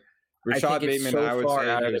think like Rashad Bateman. I would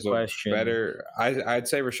say was a better. I'd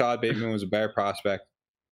say Rashad Bateman was a better prospect.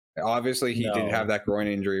 Obviously, he didn't have that groin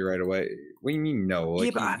injury right away. What do you mean no?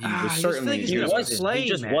 Like, he was certainly he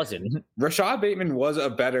just wasn't. Rashad Bateman was a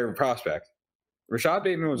better prospect. Rashad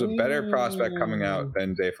Bateman was a better prospect coming out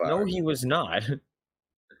than Zay Flowers. No, he was not.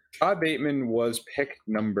 Rashad Bateman was pick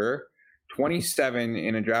number 27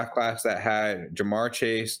 in a draft class that had Jamar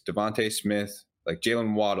Chase, Devontae Smith, like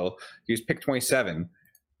Jalen Waddle. He was pick 27.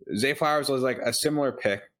 Zay Flowers was like a similar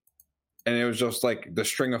pick. And it was just like the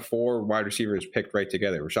string of 4 wide receivers picked right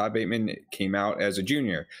together. Rashad Bateman came out as a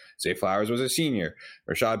junior. Zay Flowers was a senior.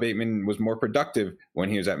 Rashad Bateman was more productive when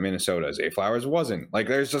he was at Minnesota. Zay Flowers wasn't. Like,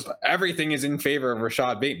 there's just everything is in favor of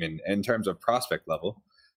Rashad Bateman in terms of prospect level.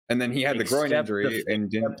 And then he had the groin injury and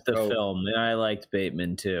didn't the film. And I liked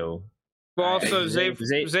Bateman too. But also, you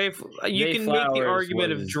can make the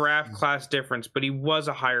argument of draft class difference, but he was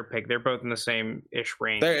a higher pick. They're both in the same ish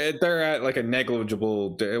range. They're at like a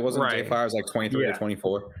negligible. It wasn't Zay Flowers like 23 to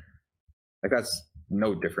 24. Like that's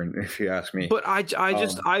no different if you ask me. But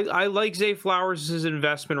I like Zay Flowers as an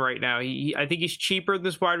investment right now. I think he's cheaper than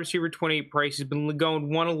this wide receiver 28 price. He's been going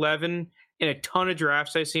 111 in a ton of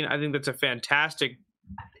drafts I've seen. I think that's a fantastic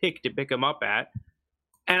pick to pick him up at.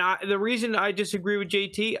 And the reason I disagree with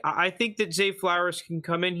JT, I think that Zay Flowers can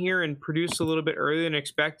come in here and produce a little bit earlier than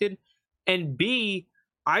expected. And B,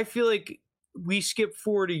 I feel like we skip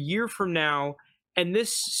forward a year from now, and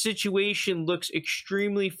this situation looks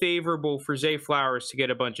extremely favorable for Zay Flowers to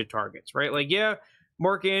get a bunch of targets, right? Like, yeah,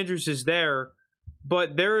 Mark Andrews is there,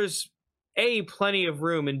 but there's A, plenty of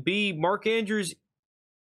room, and B, Mark Andrews,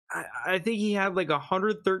 I think he had like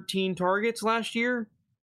 113 targets last year.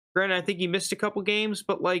 Granted, I think he missed a couple games,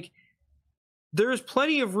 but like there's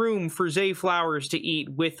plenty of room for Zay Flowers to eat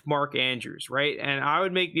with Mark Andrews, right? And I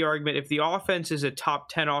would make the argument if the offense is a top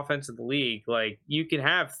 10 offense of the league, like you can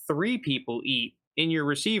have 3 people eat in your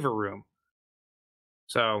receiver room.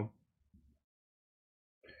 So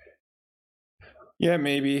yeah,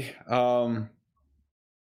 maybe. I'm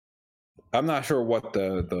not sure what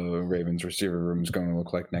the Ravens receiver room is going to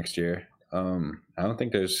look like next year. I don't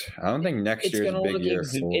think next year's a big year.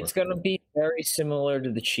 It's going to be very similar to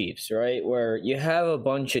the Chiefs, right? Where you have a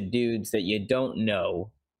bunch of dudes that you don't know,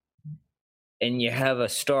 and you have a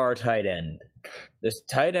star tight end. This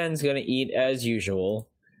tight end's going to eat as usual,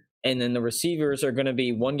 and then the receivers are going to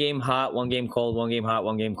be one game hot, one game cold, one game hot,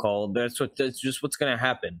 one game cold. That's just what's going to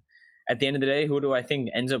happen. At the end of the day, who do I think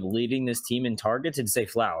ends up leading this team in targets? It's Zay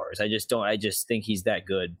Flowers. I just think he's that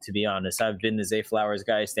good, to be honest. I've been the Zay Flowers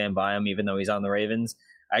guy, stand by him, even though he's on the Ravens.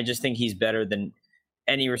 I just think he's better than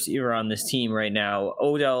any receiver on this team right now.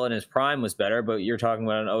 Odell in his prime was better, but you're talking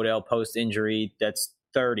about an Odell post-injury that's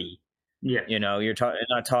 30. Yeah. You know, you're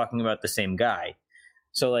not talking about the same guy.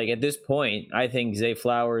 So, like, at this point, I think Zay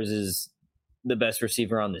Flowers is the best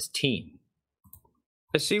receiver on this team.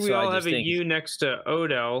 I see we all have a U next to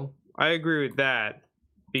Odell. I agree with that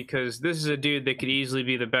because this is a dude that could easily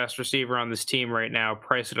be the best receiver on this team right now,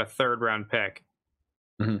 priced at a 3rd-round pick.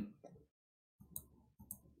 Mm-hmm.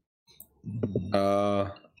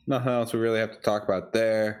 Nothing else we really have to talk about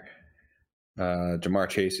there. Jamar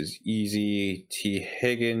Chase is easy. T.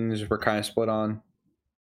 Higgins, we're kind of split on.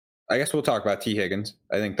 I guess we'll talk about T. Higgins.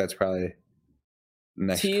 I think that's probably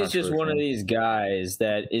next. T is just one of these guys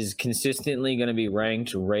that is consistently going to be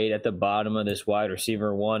ranked right at the bottom of this wide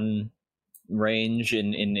receiver 1 range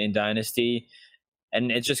in Dynasty.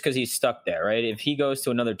 And it's just because he's stuck there, right? If he goes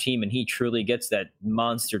to another team and he truly gets that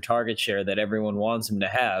monster target share that everyone wants him to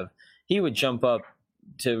have, he would jump up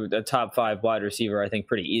to the top 5 wide receiver, I think,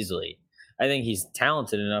 pretty easily. I think he's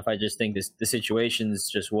talented enough. I just think the situation is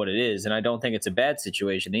just what it is. And I don't think it's a bad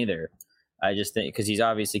situation either. I just think because he's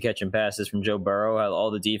obviously catching passes from Joe Burrow, all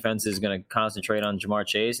the defense is going to concentrate on Jamar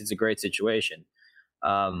Chase. It's a great situation.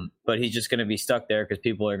 But he's just going to be stuck there because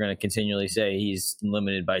people are going to continually say he's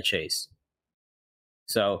limited by Chase.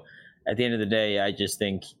 So at the end of the day, I just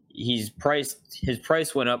think his price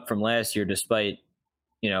went up from last year despite,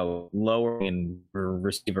 lowering in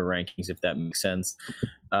receiver rankings, if that makes sense.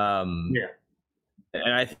 Yeah.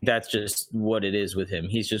 And I think that's just what it is with him.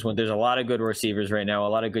 He's just there's a lot of good receivers right now, a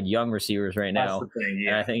lot of good young receivers right now. That's the thing,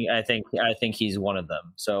 yeah. And I think he's one of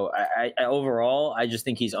them. So I overall, I just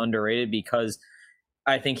think he's underrated because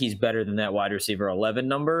I think he's better than that wide receiver 11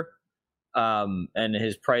 number. And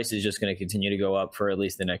his price is just going to continue to go up for at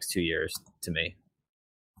least the next 2 years to me.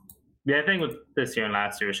 Yeah, I think with this year and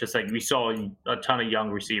last year, it's just like we saw a ton of young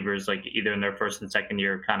receivers, like either in their 1st and 2nd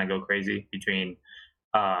year, kind of go crazy between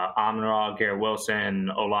Amon-Ra, Garrett Wilson,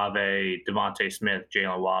 Olave, Devontae Smith,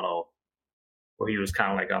 Jalen Waddle, where he was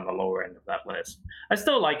kind of like on the lower end of that list. I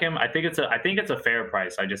still like him. I think it's a fair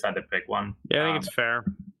price. I just had to pick one. Yeah, I think it's fair.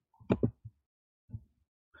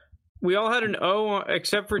 We all had an O,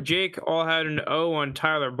 except for Jake, all had an O on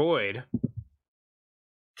Tyler Boyd.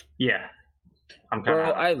 Yeah.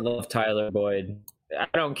 I love Tyler Boyd. I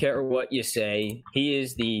don't care what you say. He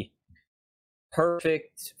is the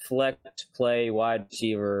perfect flex play wide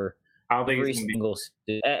receiver every single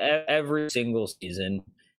season.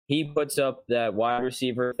 He puts up that wide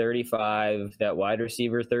receiver 35, that wide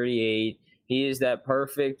receiver 38. He is that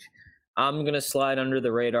perfect. I'm going to slide under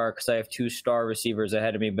the radar because I have 2 star receivers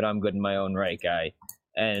ahead of me, but I'm good in my own right guy.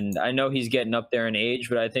 And I know he's getting up there in age,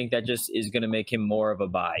 but I think that just is going to make him more of a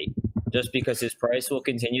buy just because his price will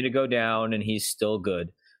continue to go down and he's still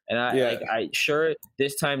good. And I sure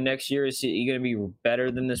this time next year, is he going to be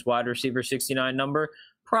better than this wide receiver 69 number?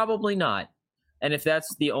 Probably not. And if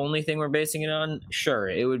that's the only thing we're basing it on, sure,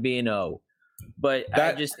 it would be an O. But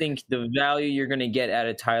I just think the value you're going to get out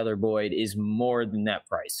of Tyler Boyd is more than that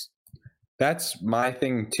price. That's my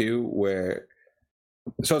thing too,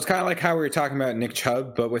 so it's kind of like how we were talking about Nick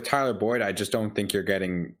Chubb, but with Tyler Boyd, I just don't think you're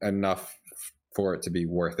getting enough for it to be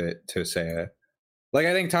worth it to say it. Like,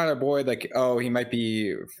 I think Tyler Boyd, he might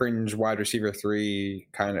be fringe wide receiver 3,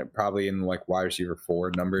 kind of probably in like wide receiver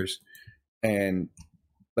 4 numbers. And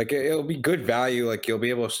like, it'll be good value. Like, you'll be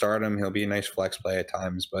able to start him. He'll be a nice flex play at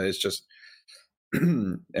times, but it's just, I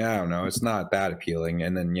don't know. It's not that appealing.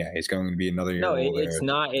 And then, he's going to be another year older. It's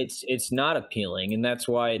not. It's not appealing, and that's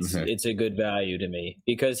why it's a good value to me,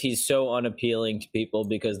 because he's so unappealing to people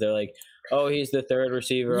because they're like, oh, he's the third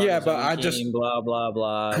receiver. Yeah, on but I team, just blah blah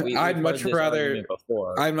blah. I'd much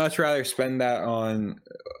rather spend that on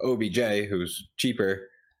OBJ, who's cheaper,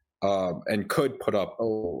 and could put up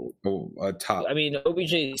a top. I mean,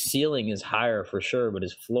 OBJ's ceiling is higher for sure, but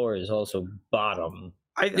his floor is also bottom.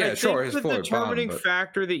 I think the determining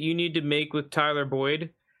factor that you need to make with Tyler Boyd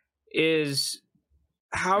is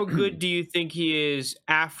how good do you think he is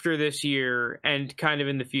after this year and kind of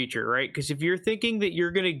in the future, right? Because if you're thinking that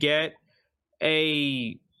you're going to get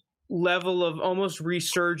a level of almost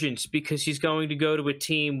resurgence because he's going to go to a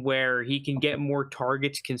team where he can get more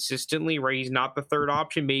targets consistently, right? He's not the third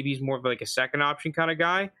option. Maybe he's more of like a second option kind of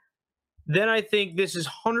guy. Then I think this is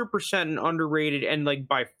 100% an underrated and like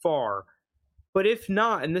by far. But if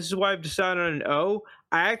not, and this is why I've decided on an O,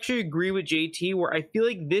 I actually agree with JT where I feel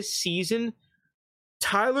like this season,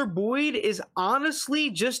 Tyler Boyd is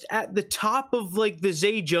honestly just at the top of like the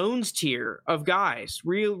Zay Jones tier of guys,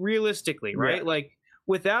 realistically, right? Yeah. Like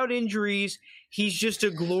without injuries, he's just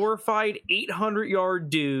a glorified 800-yard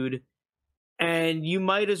dude, and you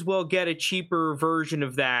might as well get a cheaper version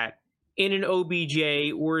of that in an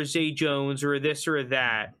OBJ or a Zay Jones or a this or a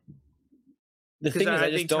that. The thing is, I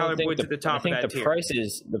just don't think the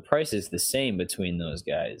price is the same between those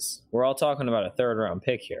guys. We're all talking about a third round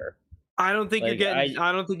pick here. I don't think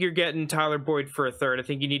I don't think you're getting Tyler Boyd for a third. I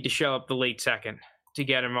think you need to shell up the late second to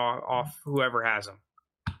get him off whoever has him.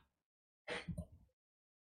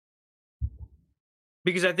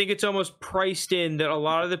 Because I think it's almost priced in that a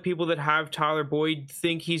lot of the people that have Tyler Boyd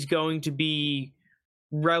think he's going to be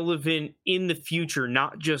relevant in the future,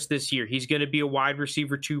 not just this year. He's going to be a wide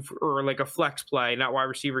receiver 2 or like a flex play, not wide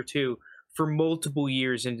receiver 2 for multiple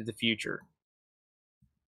years into the future.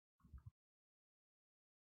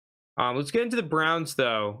 Let's get into the Browns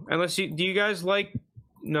though. Do you guys like?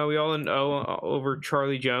 No, we all know over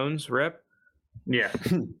Charlie Jones. Rip. Yeah.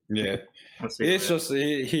 Yeah. It's just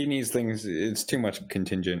he needs things. It's too much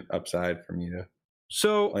contingent upside for me to.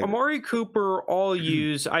 So Amari Cooper, all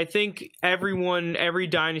U's. I think every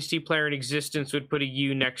dynasty player in existence would put a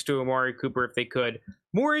U next to Amari Cooper if they could.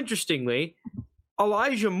 More interestingly,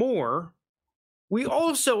 Elijah Moore, we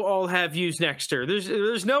also all have U's next to her.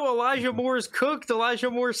 There's no Elijah Moore is cooked. Elijah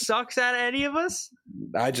Moore sucks at any of us.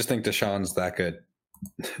 I just think Deshaun's that good.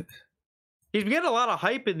 He's getting a lot of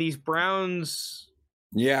hype in these Browns.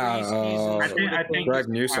 Yeah, I think Greg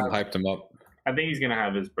Newsome hyped him up. I think he's going to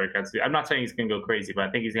have his breakout season. I'm not saying he's going to go crazy, but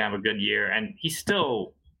I think he's going to have a good year. And he's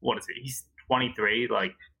still, he's 23.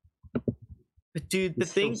 Like, but dude, the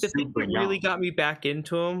thing that really got me back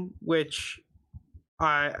into him, which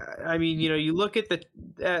I mean, you look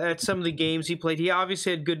at some of the games he played. He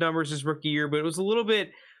obviously had good numbers his rookie year, but it was a little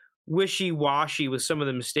bit wishy-washy with some of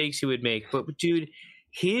the mistakes he would make. But dude,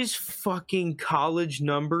 his fucking college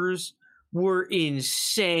numbers were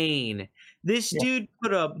insane. This dude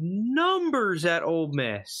put up numbers at Ole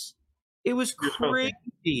Miss. It was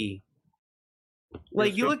crazy.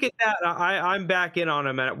 Like, you look at that, I'm back in on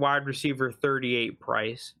him at wide receiver 38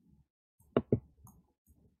 price.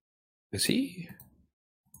 Is he?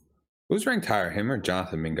 Who's ranked higher, him or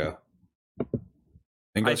Jonathan Mingo?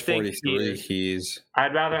 Mingo's 43.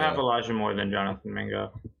 I'd rather have Elijah Moore than Jonathan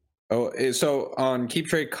Mingo. Oh, so on Keep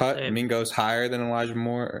Trade Cut, Mingo's higher than Elijah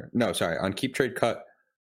Moore? No, sorry. On Keep Trade Cut,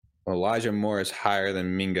 Elijah Moore is higher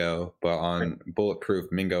than Mingo, but on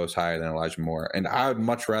Bulletproof, Mingo is higher than Elijah Moore. And I would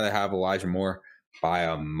much rather have Elijah Moore by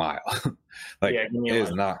a mile. It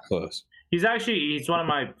is not close. He's one of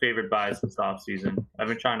my favorite buys this offseason. I've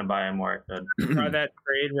been trying to buy him more. I could. Try that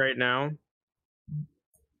trade right now.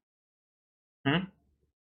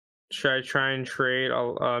 Should I try and trade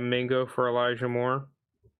Mingo for Elijah Moore?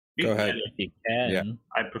 Go ahead. If you can. Yeah.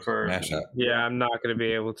 I prefer. Yeah, I'm not going to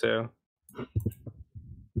be able to.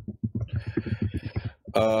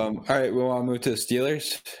 All right, we want to move to the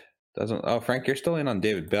Steelers. Frank, you're still in on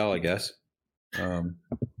David Bell, I guess.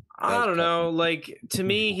 I don't know. Like, to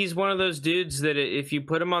me, he's one of those dudes that if you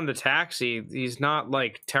put him on the taxi, he's not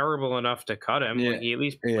like terrible enough to cut him. Yeah. Like, he at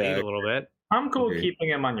least played a little bit. I'm cool keeping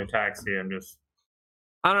him on your taxi.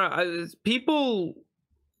 I don't know. People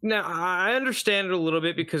now, I understand it a little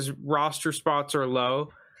bit because roster spots are low,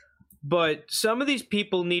 but some of these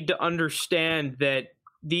people need to understand that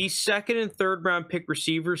these second and third round pick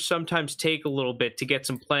receivers sometimes take a little bit to get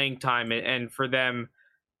some playing time and for them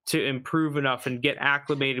to improve enough and get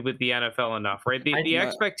acclimated with the NFL enough, right? The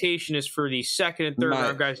expectation is for the second and third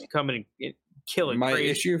round guys to come in and kill it. My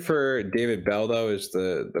issue for David Bell, though, is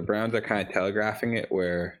the Browns are kind of telegraphing it,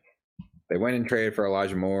 where they went and traded for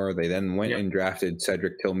Elijah Moore. They then went and drafted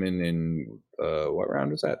Cedric Tillman in what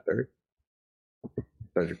round was that? Third?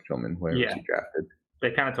 Cedric Tillman, where was he drafted? They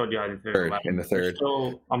kind of told you how to do it. In the third. There's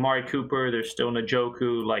still Amari Cooper. There's still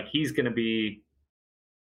Njoku. Like, he's going to be...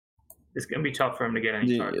 It's going to be tough for him to get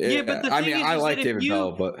any starts. Yeah, but the thing is, I like David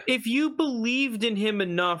Bell, but if you believed in him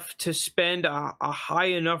enough to spend a high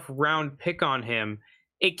enough round pick on him,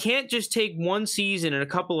 it can't just take one season and a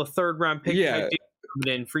couple of third round picks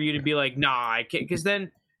in for you to be like, nah, I can't. Because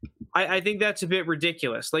then I think that's a bit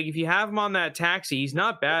ridiculous. Like, if you have him on that taxi, he's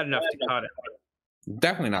not bad enough to cut him.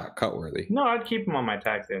 Definitely not cut worthy. No, I'd keep him on my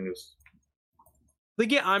taxi and just...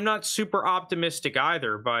 Like, yeah, I'm not super optimistic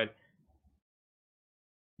either, but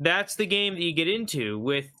that's the game that you get into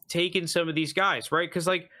with taking some of these guys, right? Because,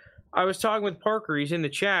 like, I was talking with Parker, he's in the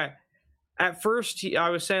chat. At first, I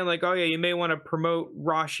was saying, like, oh, yeah, you may want to promote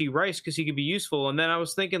Rashee Rice because he could be useful. And then I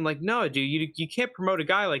was thinking, like, no, dude, you can't promote a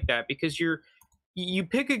guy like that because you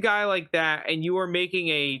pick a guy like that and you are making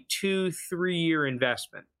a 2-3 year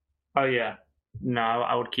investment. Oh, yeah. No,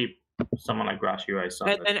 I would keep someone like Rashee Rice.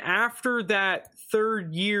 And after that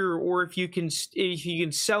third year, or if you can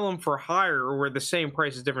sell him for higher or the same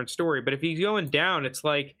price, is a different story. But if he's going down, it's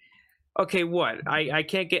like, okay, what? I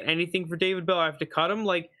can't get anything for David Bell. I have to cut him.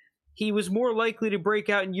 Like, he was more likely to break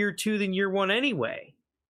out in year 2 than year 1 anyway.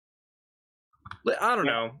 I don't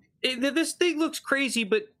know. This thing looks crazy,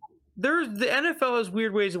 but the NFL has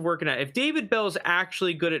weird ways of working out. If David Bell is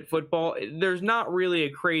actually good at football, there's not really a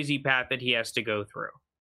crazy path that he has to go through.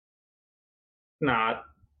 Nah,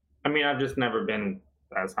 I mean, I've just never been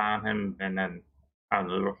as high on him, and then on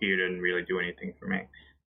the rookie, he didn't really do anything for me.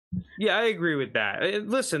 Yeah, I agree with that.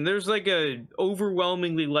 Listen, there's like a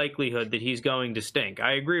overwhelmingly likelihood that he's going to stink.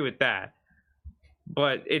 I agree with that.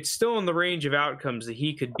 But it's still in the range of outcomes that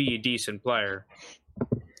he could be a decent player.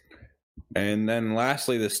 And then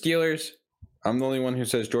lastly, the Steelers. I'm the only one who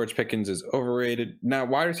says George Pickens is overrated. Now,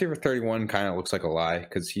 wide receiver 31 kind of looks like a lie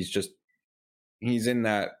because he's in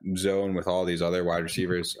that zone with all these other wide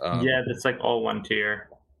receivers. Yeah, that's like all one tier.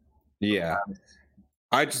 Yeah.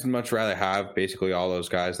 I just much rather have basically all those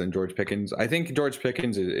guys than George Pickens. I think George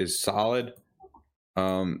Pickens is solid.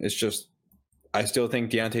 It's just I still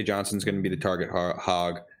think Deontay Johnson's going to be the target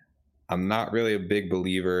hog. I'm not really a big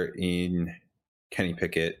believer in Kenny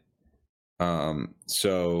Pickett.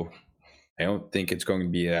 So I don't think it's going to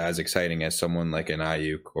be as exciting as someone like an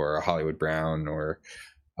Ayuk or a Hollywood Brown or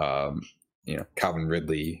Calvin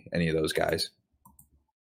Ridley, any of those guys.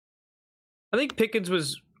 I think Pickens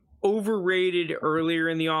was overrated earlier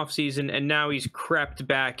in the offseason, and now he's crept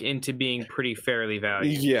back into being pretty fairly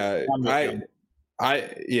valued. Yeah,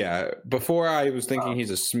 before I was thinking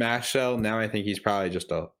he's a smash sell. Now I think he's probably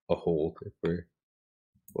just a hold if we're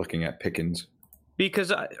looking at Pickens.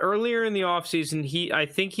 Because earlier in the offseason, I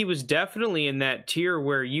think he was definitely in that tier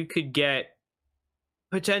where you could get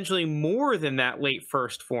potentially more than that late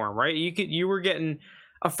first form, right? You were getting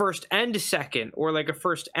a first and a second, or like a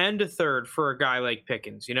first and a third for a guy like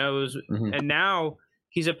Pickens, and now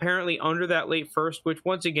he's apparently under that late first, which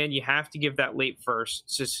once again, you have to give that late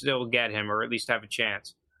first to still get him or at least have a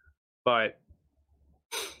chance. But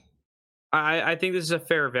I think this is a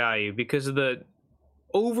fair value because of the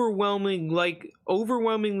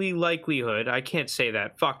overwhelmingly likelihood, I can't say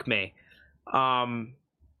that, fuck me, that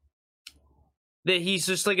he's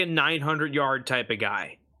just like a 900-yard type of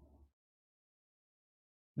guy.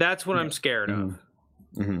 That's what I'm scared of.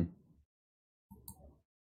 Mm-hmm.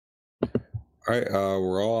 All right,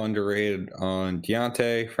 we're all underrated on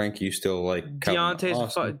Deontay. Frank, you still like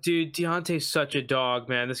Deontay's dude. Deontay's such a dog,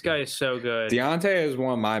 man. This guy is so good. Deontay is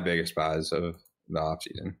one of my biggest buys of the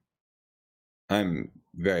offseason. I'm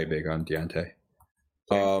very big on Deontay.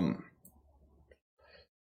 Yeah,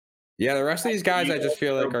 the rest of these guys I just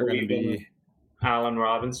feel like are going to be Allen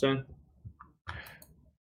Robinson.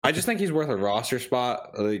 I just think he's worth a roster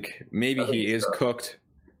spot. Like, maybe he is cooked.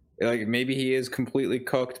 Like, maybe he is completely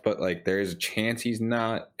cooked, but like there is a chance he's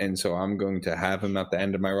not, and so I'm going to have him at the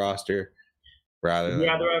end of my roster rather than... You'd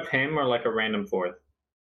rather have him or like a random fourth?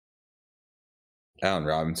 Allen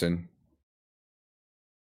Robinson.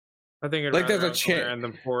 I think it'd Like, there's a rather chance. end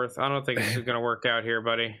them fourth. I don't think this is going to work out here,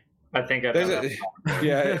 buddy. I think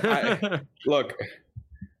Look,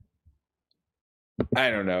 I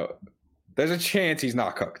don't know. There's a chance he's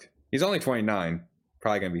not cooked. He's only 29.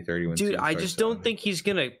 Probably going to be 31. Dude, I just don't think he's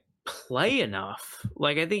going to play enough.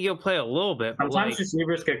 Like, I think he'll play a little bit. But sometimes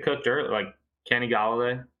receivers get cooked early, like Kenny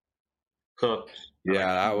Galladay. Cooked.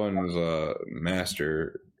 Yeah, that one was a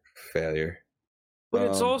master failure. But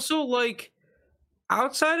it's also like,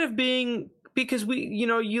 outside of being, because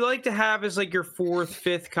you like to have as like your fourth,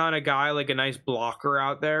 fifth kind of guy, like a nice blocker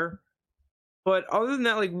out there. But other than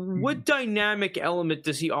that, like, what dynamic element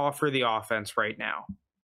does he offer the offense right now?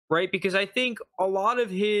 Right? Because I think a lot of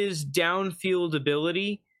his downfield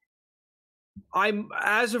ability,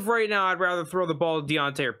 as of right now, I'd rather throw the ball to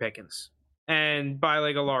Deontay or Pickens, and by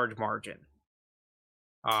like a large margin.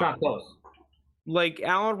 It's not close. Like,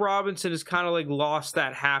 Allen Robinson has kind of like lost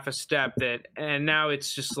that half a step and now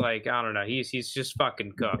it's just like, I don't know, he's just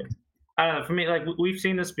fucking cooked. I don't know. For me, like, we've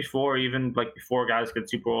seen this before, even like before guys get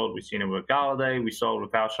super old. We've seen it with Galladay. We saw it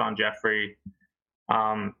with Alshon Jeffrey.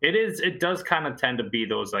 It does kind of tend to be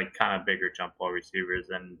those like kind of bigger jump ball receivers.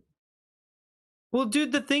 And well,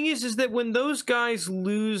 dude, the thing is that when those guys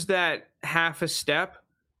lose that half a step,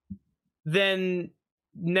 then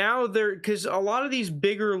now because a lot of these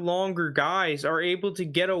bigger, longer guys are able to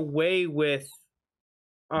get away with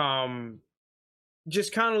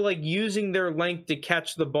just kind of like using their length to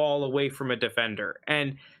catch the ball away from a defender.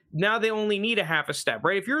 And now they only need a half a step,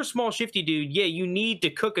 right? If you're a small, shifty dude, yeah, you need to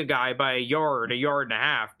cook a guy by a yard and a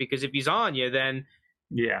half, because if he's on you, then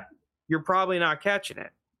yeah, you're probably not catching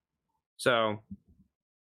it. So.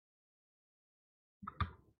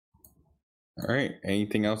 All right.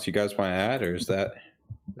 Anything else you guys want to add, or is that?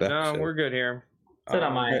 No, we're good here. Sit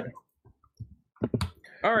on my head.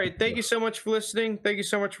 All right. Thank you so much for listening. Thank you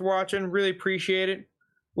so much for watching. Really appreciate it.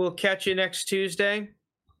 We'll catch you next Tuesday.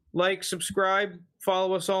 Like, subscribe,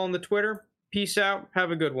 follow us all on the Twitter. Peace out.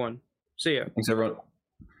 Have a good one. See ya. Thanks, everyone.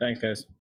 Thanks, guys.